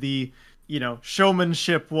kind of the,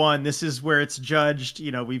 showmanship one. This is where it's judged.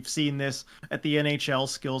 We've seen this at the NHL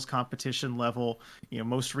skills competition level,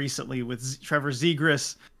 most recently with Trevor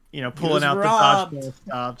Zegras, pulling out robbed. The dodgeball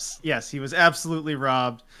stops. Yes, he was absolutely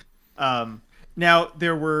robbed. Now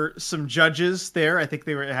there were some judges there. I think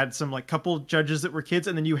had some couple judges that were kids,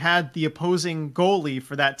 and then you had the opposing goalie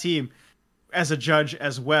for that team as a judge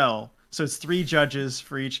as well. So it's 3 judges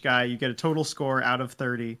for each guy. You get a total score out of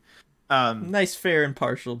 30. Nice, fair, and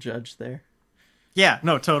partial judge there. Yeah,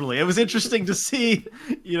 no, totally. It was interesting to see,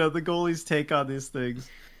 the goalie's take on these things.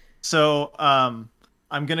 So I'm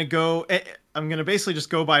gonna basically just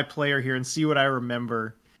go by player here and see what I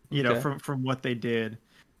remember, from what they did.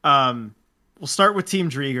 We'll start with Team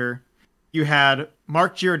Drieger. You had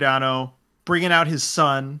Mark Giordano bringing out his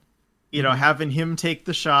son, having him take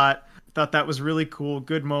the shot. Thought that was really cool.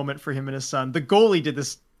 Good moment for him and his son. The goalie did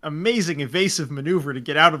this amazing evasive maneuver to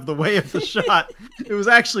get out of the way of the shot. It was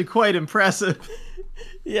actually quite impressive.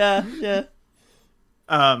 Yeah.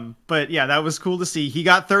 But yeah, that was cool to see. He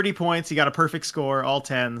got 30 points. He got a perfect score, all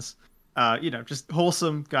 10s. Just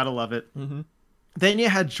wholesome. Gotta love it. Then you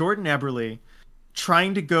had Jordan Eberle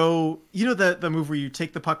trying to go, the move where you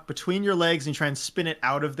take the puck between your legs and you try and spin it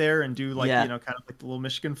out of there and do kind of like the little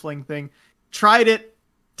Michigan fling thing. Tried it,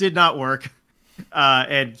 did not work.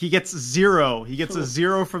 And he gets 0. He gets a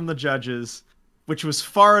 0 from the judges, which was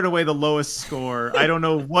far and away the lowest score. I don't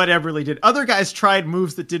know what Eberle did. Other guys tried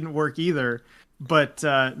moves that didn't work either. But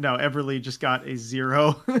no, Eberle just got a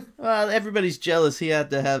 0. Well, everybody's jealous. He got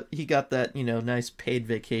that, nice paid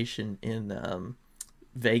vacation in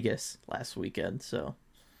Vegas last weekend. So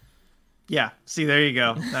yeah, see, there you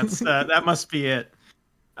go. That's that must be it.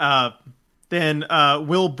 Then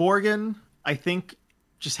Will Borgen, I think,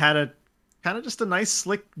 just had a kind of just a nice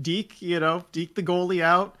slick deke, deke the goalie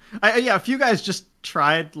out. A few guys just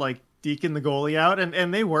tried deking the goalie out,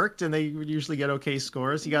 and they worked, and they usually get okay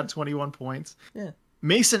scores. He got 21 points. Yeah.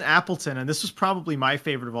 Mason Appleton, and this was probably my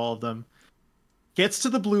favorite of all of them, gets to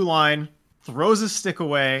the blue line, throws his stick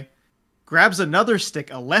away, grabs another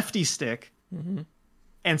stick, a lefty stick,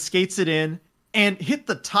 and skates it in, and hit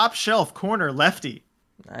the top shelf corner lefty.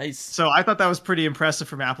 Nice. So I thought that was pretty impressive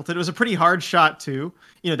from Appleton. It was a pretty hard shot too.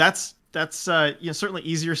 That's certainly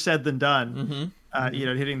easier said than done.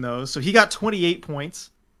 Hitting those. So he got 28 points.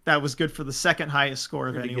 That was good for the second highest score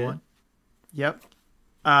of anyone. Good. Yep.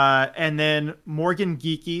 And then Morgan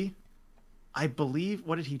Geeky, I believe,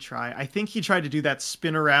 what did he try? I think he tried to do that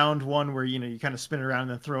spin around one where, you kind of spin around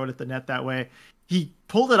and then throw it at the net that way. He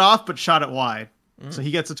pulled it off, but shot it wide. So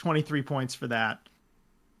he gets a 23 points for that.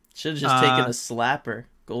 Should have just taken a slapper.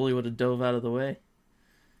 Goalie would have dove out of the way.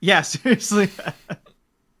 Yeah, seriously.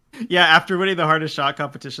 Yeah, after winning the hardest shot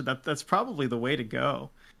competition, that's probably the way to go.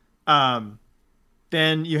 Um,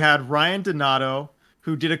 then you had Ryan Donato,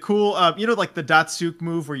 who did a cool, like the Datsuk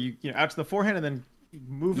move where you out to the forehand and then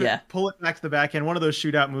move it, Yeah. pull it back to the backhand, one of those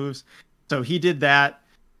shootout moves. So he did that.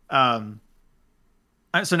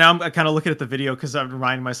 So now I'm kind of looking at the video because I'm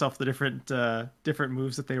reminding myself the different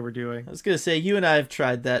moves that they were doing. I was gonna say you and I have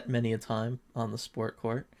tried that many a time on the sport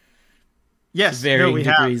court. Yes, Varying we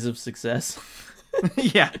degrees of success.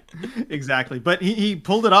 Yeah, exactly. But he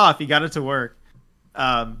pulled it off. He got it to work.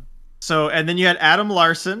 And then you had Adam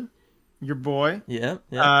Larson, your boy. Yeah.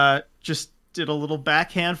 Yeah. Just did a little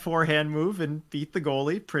backhand forehand move and beat the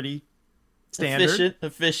goalie. Pretty standard.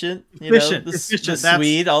 Efficient. Efficient. The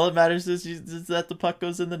Swede. All that matters is that the puck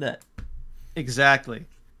goes in the net. Exactly.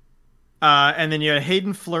 And then you had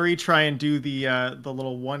Hayden Fleury try and do the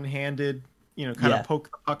little one-handed, kind of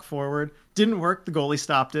poke the puck forward. Didn't work. The goalie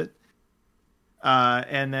stopped it.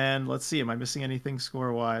 And then let's see. Am I missing anything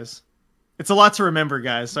score-wise? It's a lot to remember,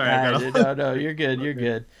 guys. Sorry. No, you're good. You're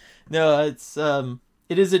good. No,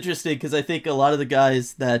 it is interesting because I think a lot of the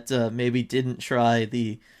guys that maybe didn't try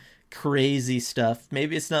the crazy stuff,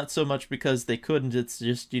 maybe it's not so much because they couldn't. It's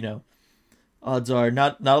just odds are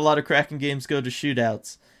not a lot of Kraken games go to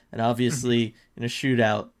shootouts, and obviously in a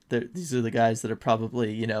shootout, these are the guys that are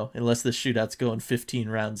probably unless the shootout's going 15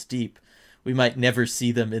 rounds deep, we might never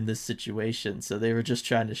see them in this situation. So they were just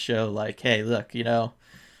trying to show like, hey, look,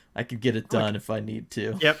 I could get it done if I need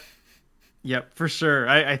to. Yep, for sure.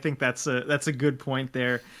 I think that's a good point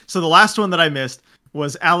there. So the last one that I missed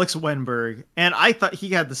was Alex Wenberg, and I thought he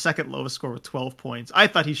had the second lowest score with 12 points. I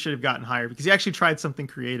thought he should have gotten higher because he actually tried something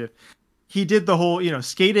creative. He did the whole,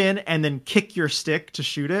 skate in and then kick your stick to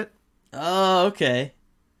shoot it. Oh, okay.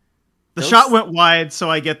 The shot went wide, so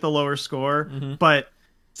I get the lower score, but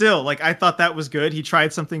still, I thought that was good. He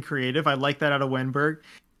tried something creative. I like that out of Wenberg.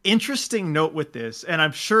 Interesting note with this, and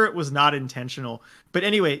I'm sure it was not intentional, but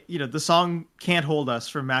anyway, the song "Can't Hold Us"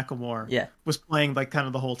 from Macklemore was playing kind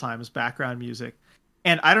of the whole time as background music,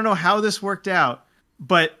 and I don't know how this worked out,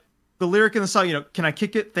 but the lyric in the song, "Can I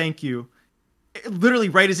kick it? Thank you," literally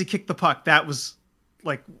right as he kicked the puck, that was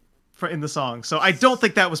in the song. So I don't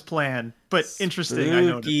think that was planned, but interesting.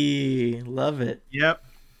 Spooky. I noticed. Love it. Yep.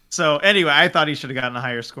 So anyway, I thought he should have gotten a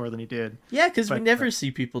higher score than he did. Yeah, because we never see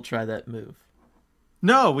people try that move.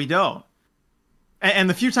 No, we don't. And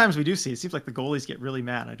the few times we do see, it seems like the goalies get really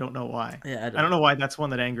mad. I don't know why. Yeah, I don't know why that's one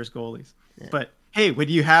that angers goalies. Yeah. But hey, when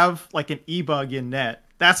you have an e-bug in net,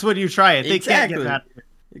 that's when you try it. They can't get mad.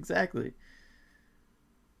 Exactly.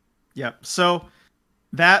 Yep. So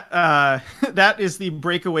that that is the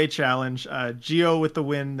breakaway challenge. Gio with the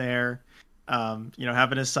win there.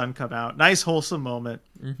 Having his son come out. Nice wholesome moment.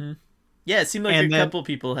 Mm-hmm. Yeah, it seemed like a couple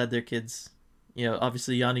people had their kids.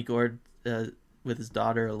 Obviously Yanni Gord with his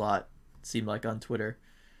daughter a lot. It seemed like on Twitter.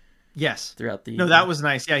 Yes. Throughout the No, that was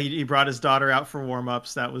nice. Yeah, he brought his daughter out for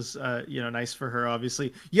warm-ups. That was nice for her,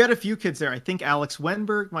 obviously. You had a few kids there. I think Alex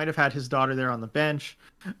Wenberg might have had his daughter there on the bench.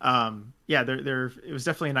 It was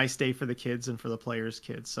definitely a nice day for the kids and for the players'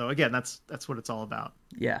 kids. So again, that's what it's all about.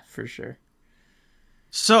 Yeah, for sure.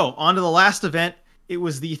 So on to the last event. It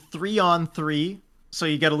was the 3-on-3. So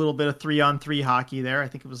you get a little bit of 3-on-3 hockey there. I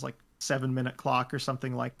think it was 7-minute clock or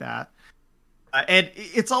something like that. And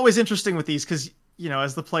it's always interesting with these because,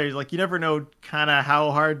 as the players, you never know kind of how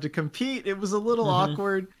hard to compete. It was a little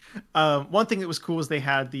awkward. One thing that was cool is they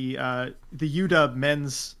had the UW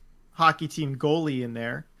men's hockey team goalie in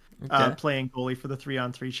there playing goalie for the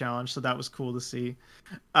 3-on-3 challenge. So that was cool to see.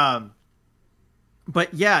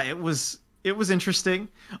 But yeah, it was interesting.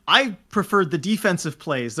 I preferred the defensive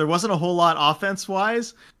plays. There wasn't a whole lot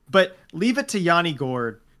offense-wise, but leave it to Yanni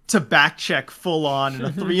Gord to back check full on in a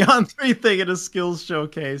 3-on-3 thing in a skills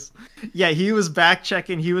showcase. Yeah, he was back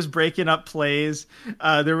checking. He was breaking up plays.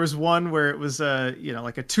 There was one where it was a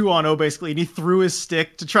 2-on-0 basically, and he threw his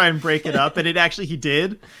stick to try and break it up, and he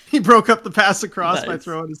did. He broke up the pass across by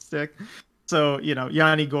throwing his stick. So,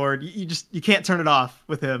 Yanni Gord, you can't turn it off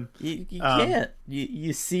with him. You can't.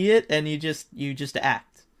 You see it and you just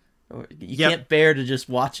act. You can't bear to just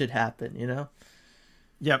watch it happen,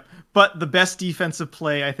 Yep. But the best defensive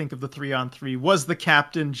play, I think, of the 3-on-3 was the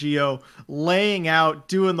captain, Gio, laying out,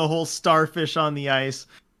 doing the whole starfish on the ice,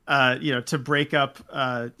 to break up,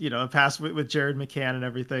 a pass with Jared McCann and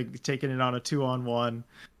everything, taking it on a 2-on-1.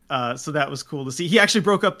 So that was cool to see. He actually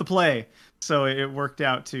broke up the play, so it worked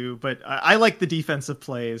out too. But I like the defensive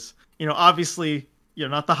plays. Obviously,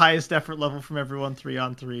 not the highest effort level from everyone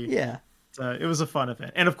 3-on-3. Yeah. It was a fun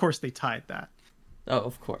event. And of course, they tied that. Oh,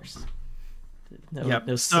 of course.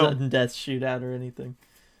 No sudden death shootout or anything.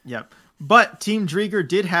 Yep. But Team Drieger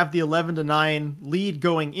did have the 11-9 lead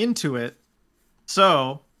going into it.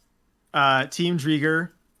 So Team Drieger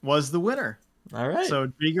was the winner. All right. So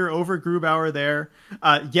Drieger over Grubauer there.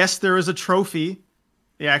 Yes, there was a trophy.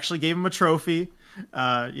 They actually gave him a trophy.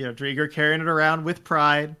 Drieger carrying it around with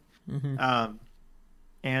pride. Mm-hmm.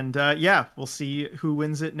 We'll see who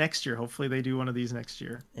wins it next year. Hopefully they do one of these next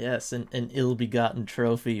year. Yes, an ill-begotten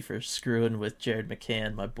trophy for screwing with Jared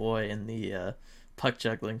McCann, my boy, in the puck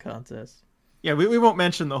juggling contest. Yeah, we won't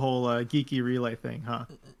mention the whole geeky relay thing, huh?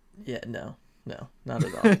 Yeah, no, not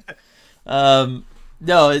at all.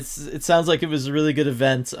 No, it sounds like it was a really good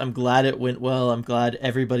event. I'm glad it went well. I'm glad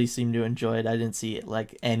everybody seemed to enjoy it. I didn't see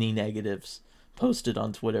like any negatives posted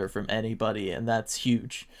on Twitter from anybody, and that's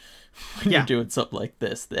huge when you're doing something like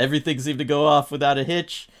this. Everything seemed to go off without a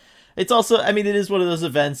hitch. It's also, I mean, it is one of those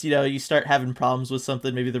events, you start having problems with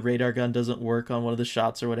something. Maybe the radar gun doesn't work on one of the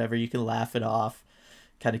shots or whatever. You can laugh it off,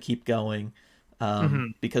 kind of keep going.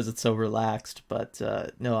 Because it's so relaxed. But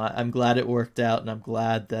no, I'm glad it worked out, and I'm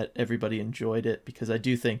glad that everybody enjoyed it, because I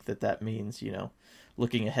do think that means,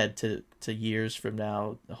 looking ahead to years from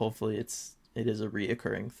now, hopefully it is a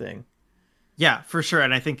reoccurring thing. Yeah, for sure.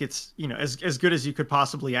 And I think it's, as good as you could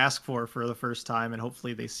possibly ask for the first time, and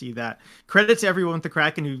hopefully they see that. Credit to everyone with the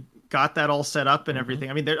Kraken who got that all set up and everything.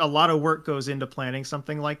 I mean, a lot of work goes into planning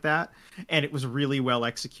something like that, and it was really well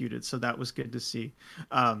executed. So that was good to see.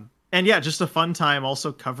 And yeah, just a fun time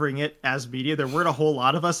also covering it as media. There weren't a whole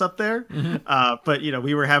lot of us up there, but,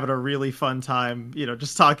 we were having a really fun time,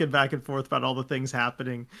 just talking back and forth about all the things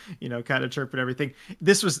happening, kind of chirping everything.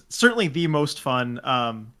 This was certainly the most fun,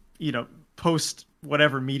 post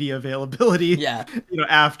whatever media availability,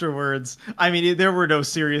 afterwards. I mean, there were no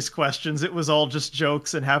serious questions. It was all just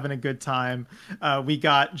jokes and having a good time. We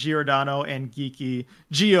got Giordano and Geeky.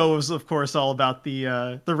 Gio was, of course, all about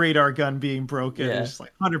the radar gun being broken. Yeah. It was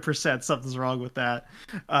like 100% something's wrong with that.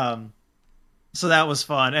 So that was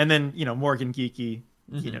fun. And then, Morgan Geeky,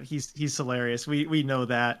 he's hilarious. We know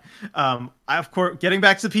that. Of course, getting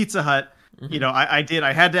back to Pizza Hut,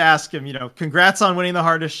 I had to ask him, congrats on winning the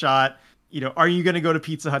hardest shot. Are you going to go to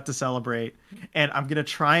Pizza Hut to celebrate? And I'm going to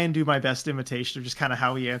try and do my best imitation of just kind of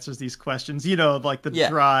how he answers these questions, like the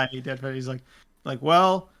dry dead. He's like,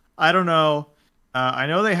 well, I don't know. I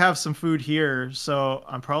know they have some food here, so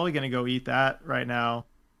I'm probably going to go eat that right now.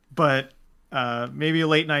 But maybe a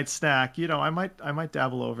late night snack, I might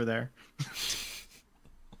dabble over there.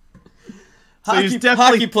 So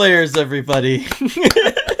hockey players, everybody.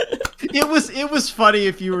 It was funny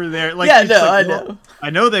if you were there. Like, I know. I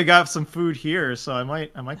know they got some food here, so I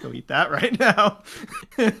might go eat that right now.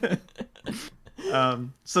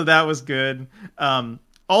 So that was good.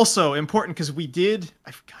 Also important because we did.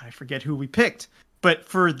 I forget who we picked, but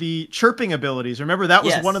for the chirping abilities, remember that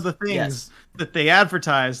was one of the things that they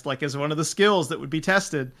advertised, like as one of the skills that would be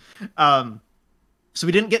tested. So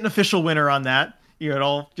we didn't get an official winner on that. It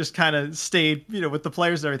all just kind of stayed, with the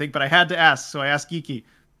players and everything. But I had to ask, so I asked Geeky,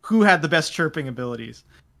 who had the best chirping abilities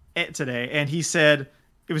today? And he said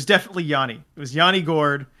it was definitely Yanni. It was Yanni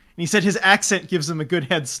Gord. And he said his accent gives him a good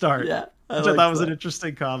head start. Yeah, which I thought was an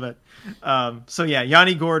interesting comment. So yeah,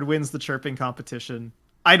 Yanni Gord wins the chirping competition.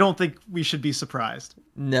 I don't think we should be surprised.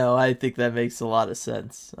 No, I think that makes a lot of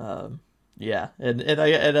sense. Yeah, and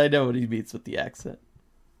I know what he means with the accent.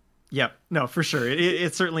 Yep, no, for sure.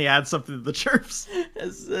 It certainly adds something to the chirps.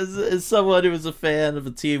 As someone who was a fan of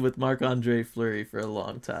a team with Marc-Andre Fleury for a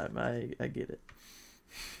long time, I get it.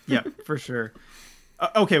 Yeah, for sure.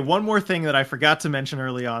 Okay, one more thing that I forgot to mention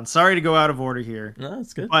early on. Sorry to go out of order here. No,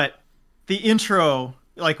 that's good. But the intro,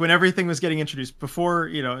 like when everything was getting introduced, before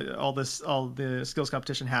all the skills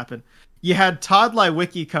competition happened, you had Todd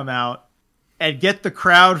Lywicki come out and get the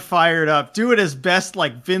crowd fired up. Do it as best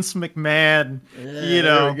like Vince McMahon,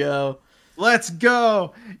 There we go. Let's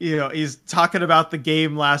go. He's talking about the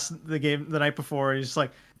game the night before. He's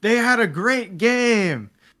like, they had a great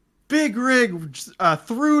game. Big Rig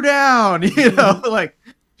threw down, like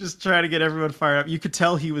just trying to get everyone fired up. You could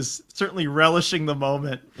tell he was certainly relishing the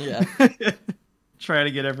moment. Yeah. Trying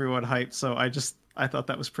to get everyone hyped. So I thought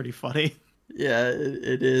that was pretty funny. Yeah,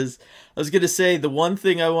 it is. I was going to say, the one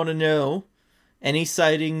thing I want to know, any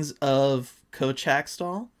sightings of Coach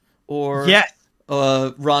Hackstall or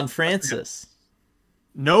Ron Francis?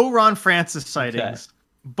 No Ron Francis sightings,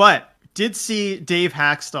 but did see Dave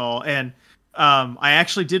Hackstall, and I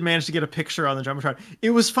actually did manage to get a picture on the Jumbotron. It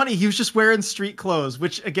was funny. He was just wearing street clothes,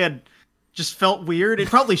 which, again, just felt weird. It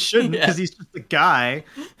probably shouldn't because he's just a guy,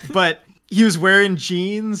 but he was wearing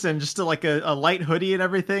jeans and just a light hoodie and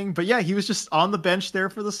everything. But yeah, he was just on the bench there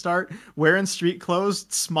for the start, wearing street clothes,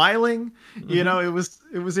 smiling. You know, it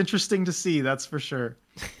was interesting to see. That's for sure.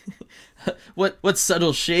 What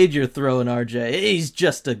subtle shade you're throwing, RJ? He's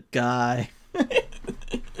just a guy.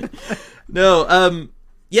 No,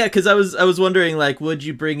 yeah, because I was wondering, like, would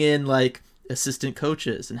you bring in like assistant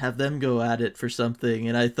coaches and have them go at it for something?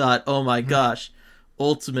 And I thought, oh my gosh,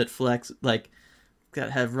 ultimate flex, like,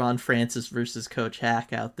 gotta have Ron Francis versus Coach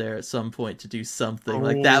Hack out there at some point to do something.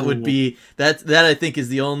 Like, that would be that I think is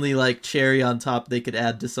the only like cherry on top they could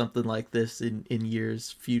add to something like this in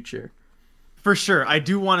years future. For sure. I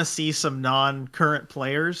do want to see some non-current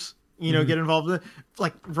players, you know, get involved in it.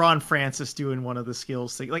 Like Ron Francis doing one of the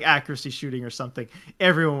skills thing, like accuracy shooting or something.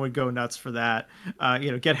 Everyone would go nuts for that.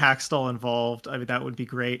 You know, get Hackstall involved. I mean, that would be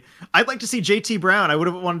great. I'd like to see JT Brown. I would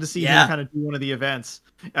have wanted to see him kind of do one of the events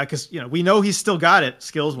because, you know, we know he's still got it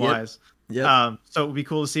skills wise. Yep. So it would be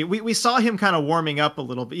cool to see. We saw him kind of warming up a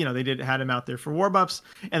little bit. You know, they had him out there for warm-ups,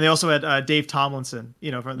 and they also had Dave Tomlinson,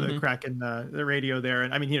 you know, from the Kraken the radio there.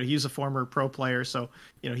 And I mean, you know, he's a former pro player, so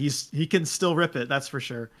you know he can still rip it. That's for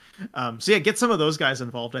sure. So yeah, get some of those guys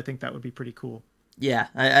involved. I think that would be pretty cool. Yeah,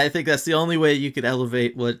 I think that's the only way you could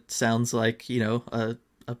elevate what sounds like, you know,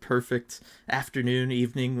 a perfect afternoon,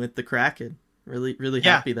 evening with the Kraken. Really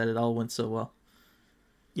happy that it all went so well.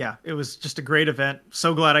 Yeah, it was just a great event.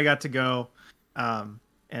 So glad I got to go. And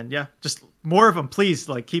yeah, just more of them, please.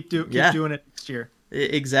 Like keep doing it next year.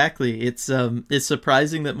 Exactly. It's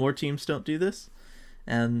surprising that more teams don't do this,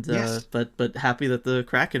 and but happy that the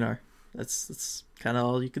Kraken are. That's kind of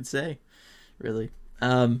all you could say, really.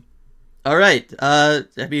 All right. I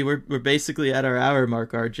mean, we're basically at our hour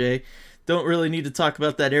mark, RJ. Don't really need to talk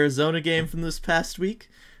about that Arizona game from this past week,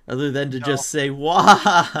 other than to just say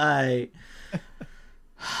why.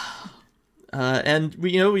 And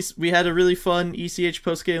we had a really fun ECH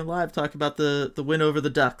postgame live talk about the win over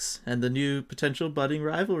the Ducks and the new potential budding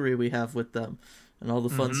rivalry we have with them and all the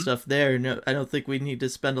fun stuff there. No, I don't think we need to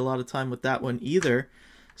spend a lot of time with that one either.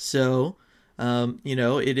 So, you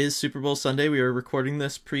know, it is Super Bowl Sunday. We are recording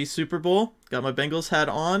this pre-Super Bowl. Got my Bengals hat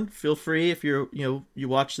on. Feel free if you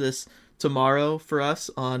watch this tomorrow for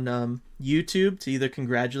us on YouTube to either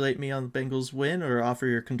congratulate me on the Bengals win or offer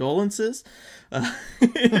your condolences.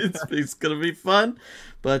 It's going to be fun.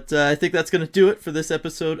 But I think that's going to do it for this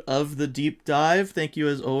episode of The Deep Dive. Thank you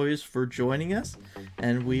as always for joining us,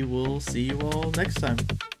 and we will see you all next time.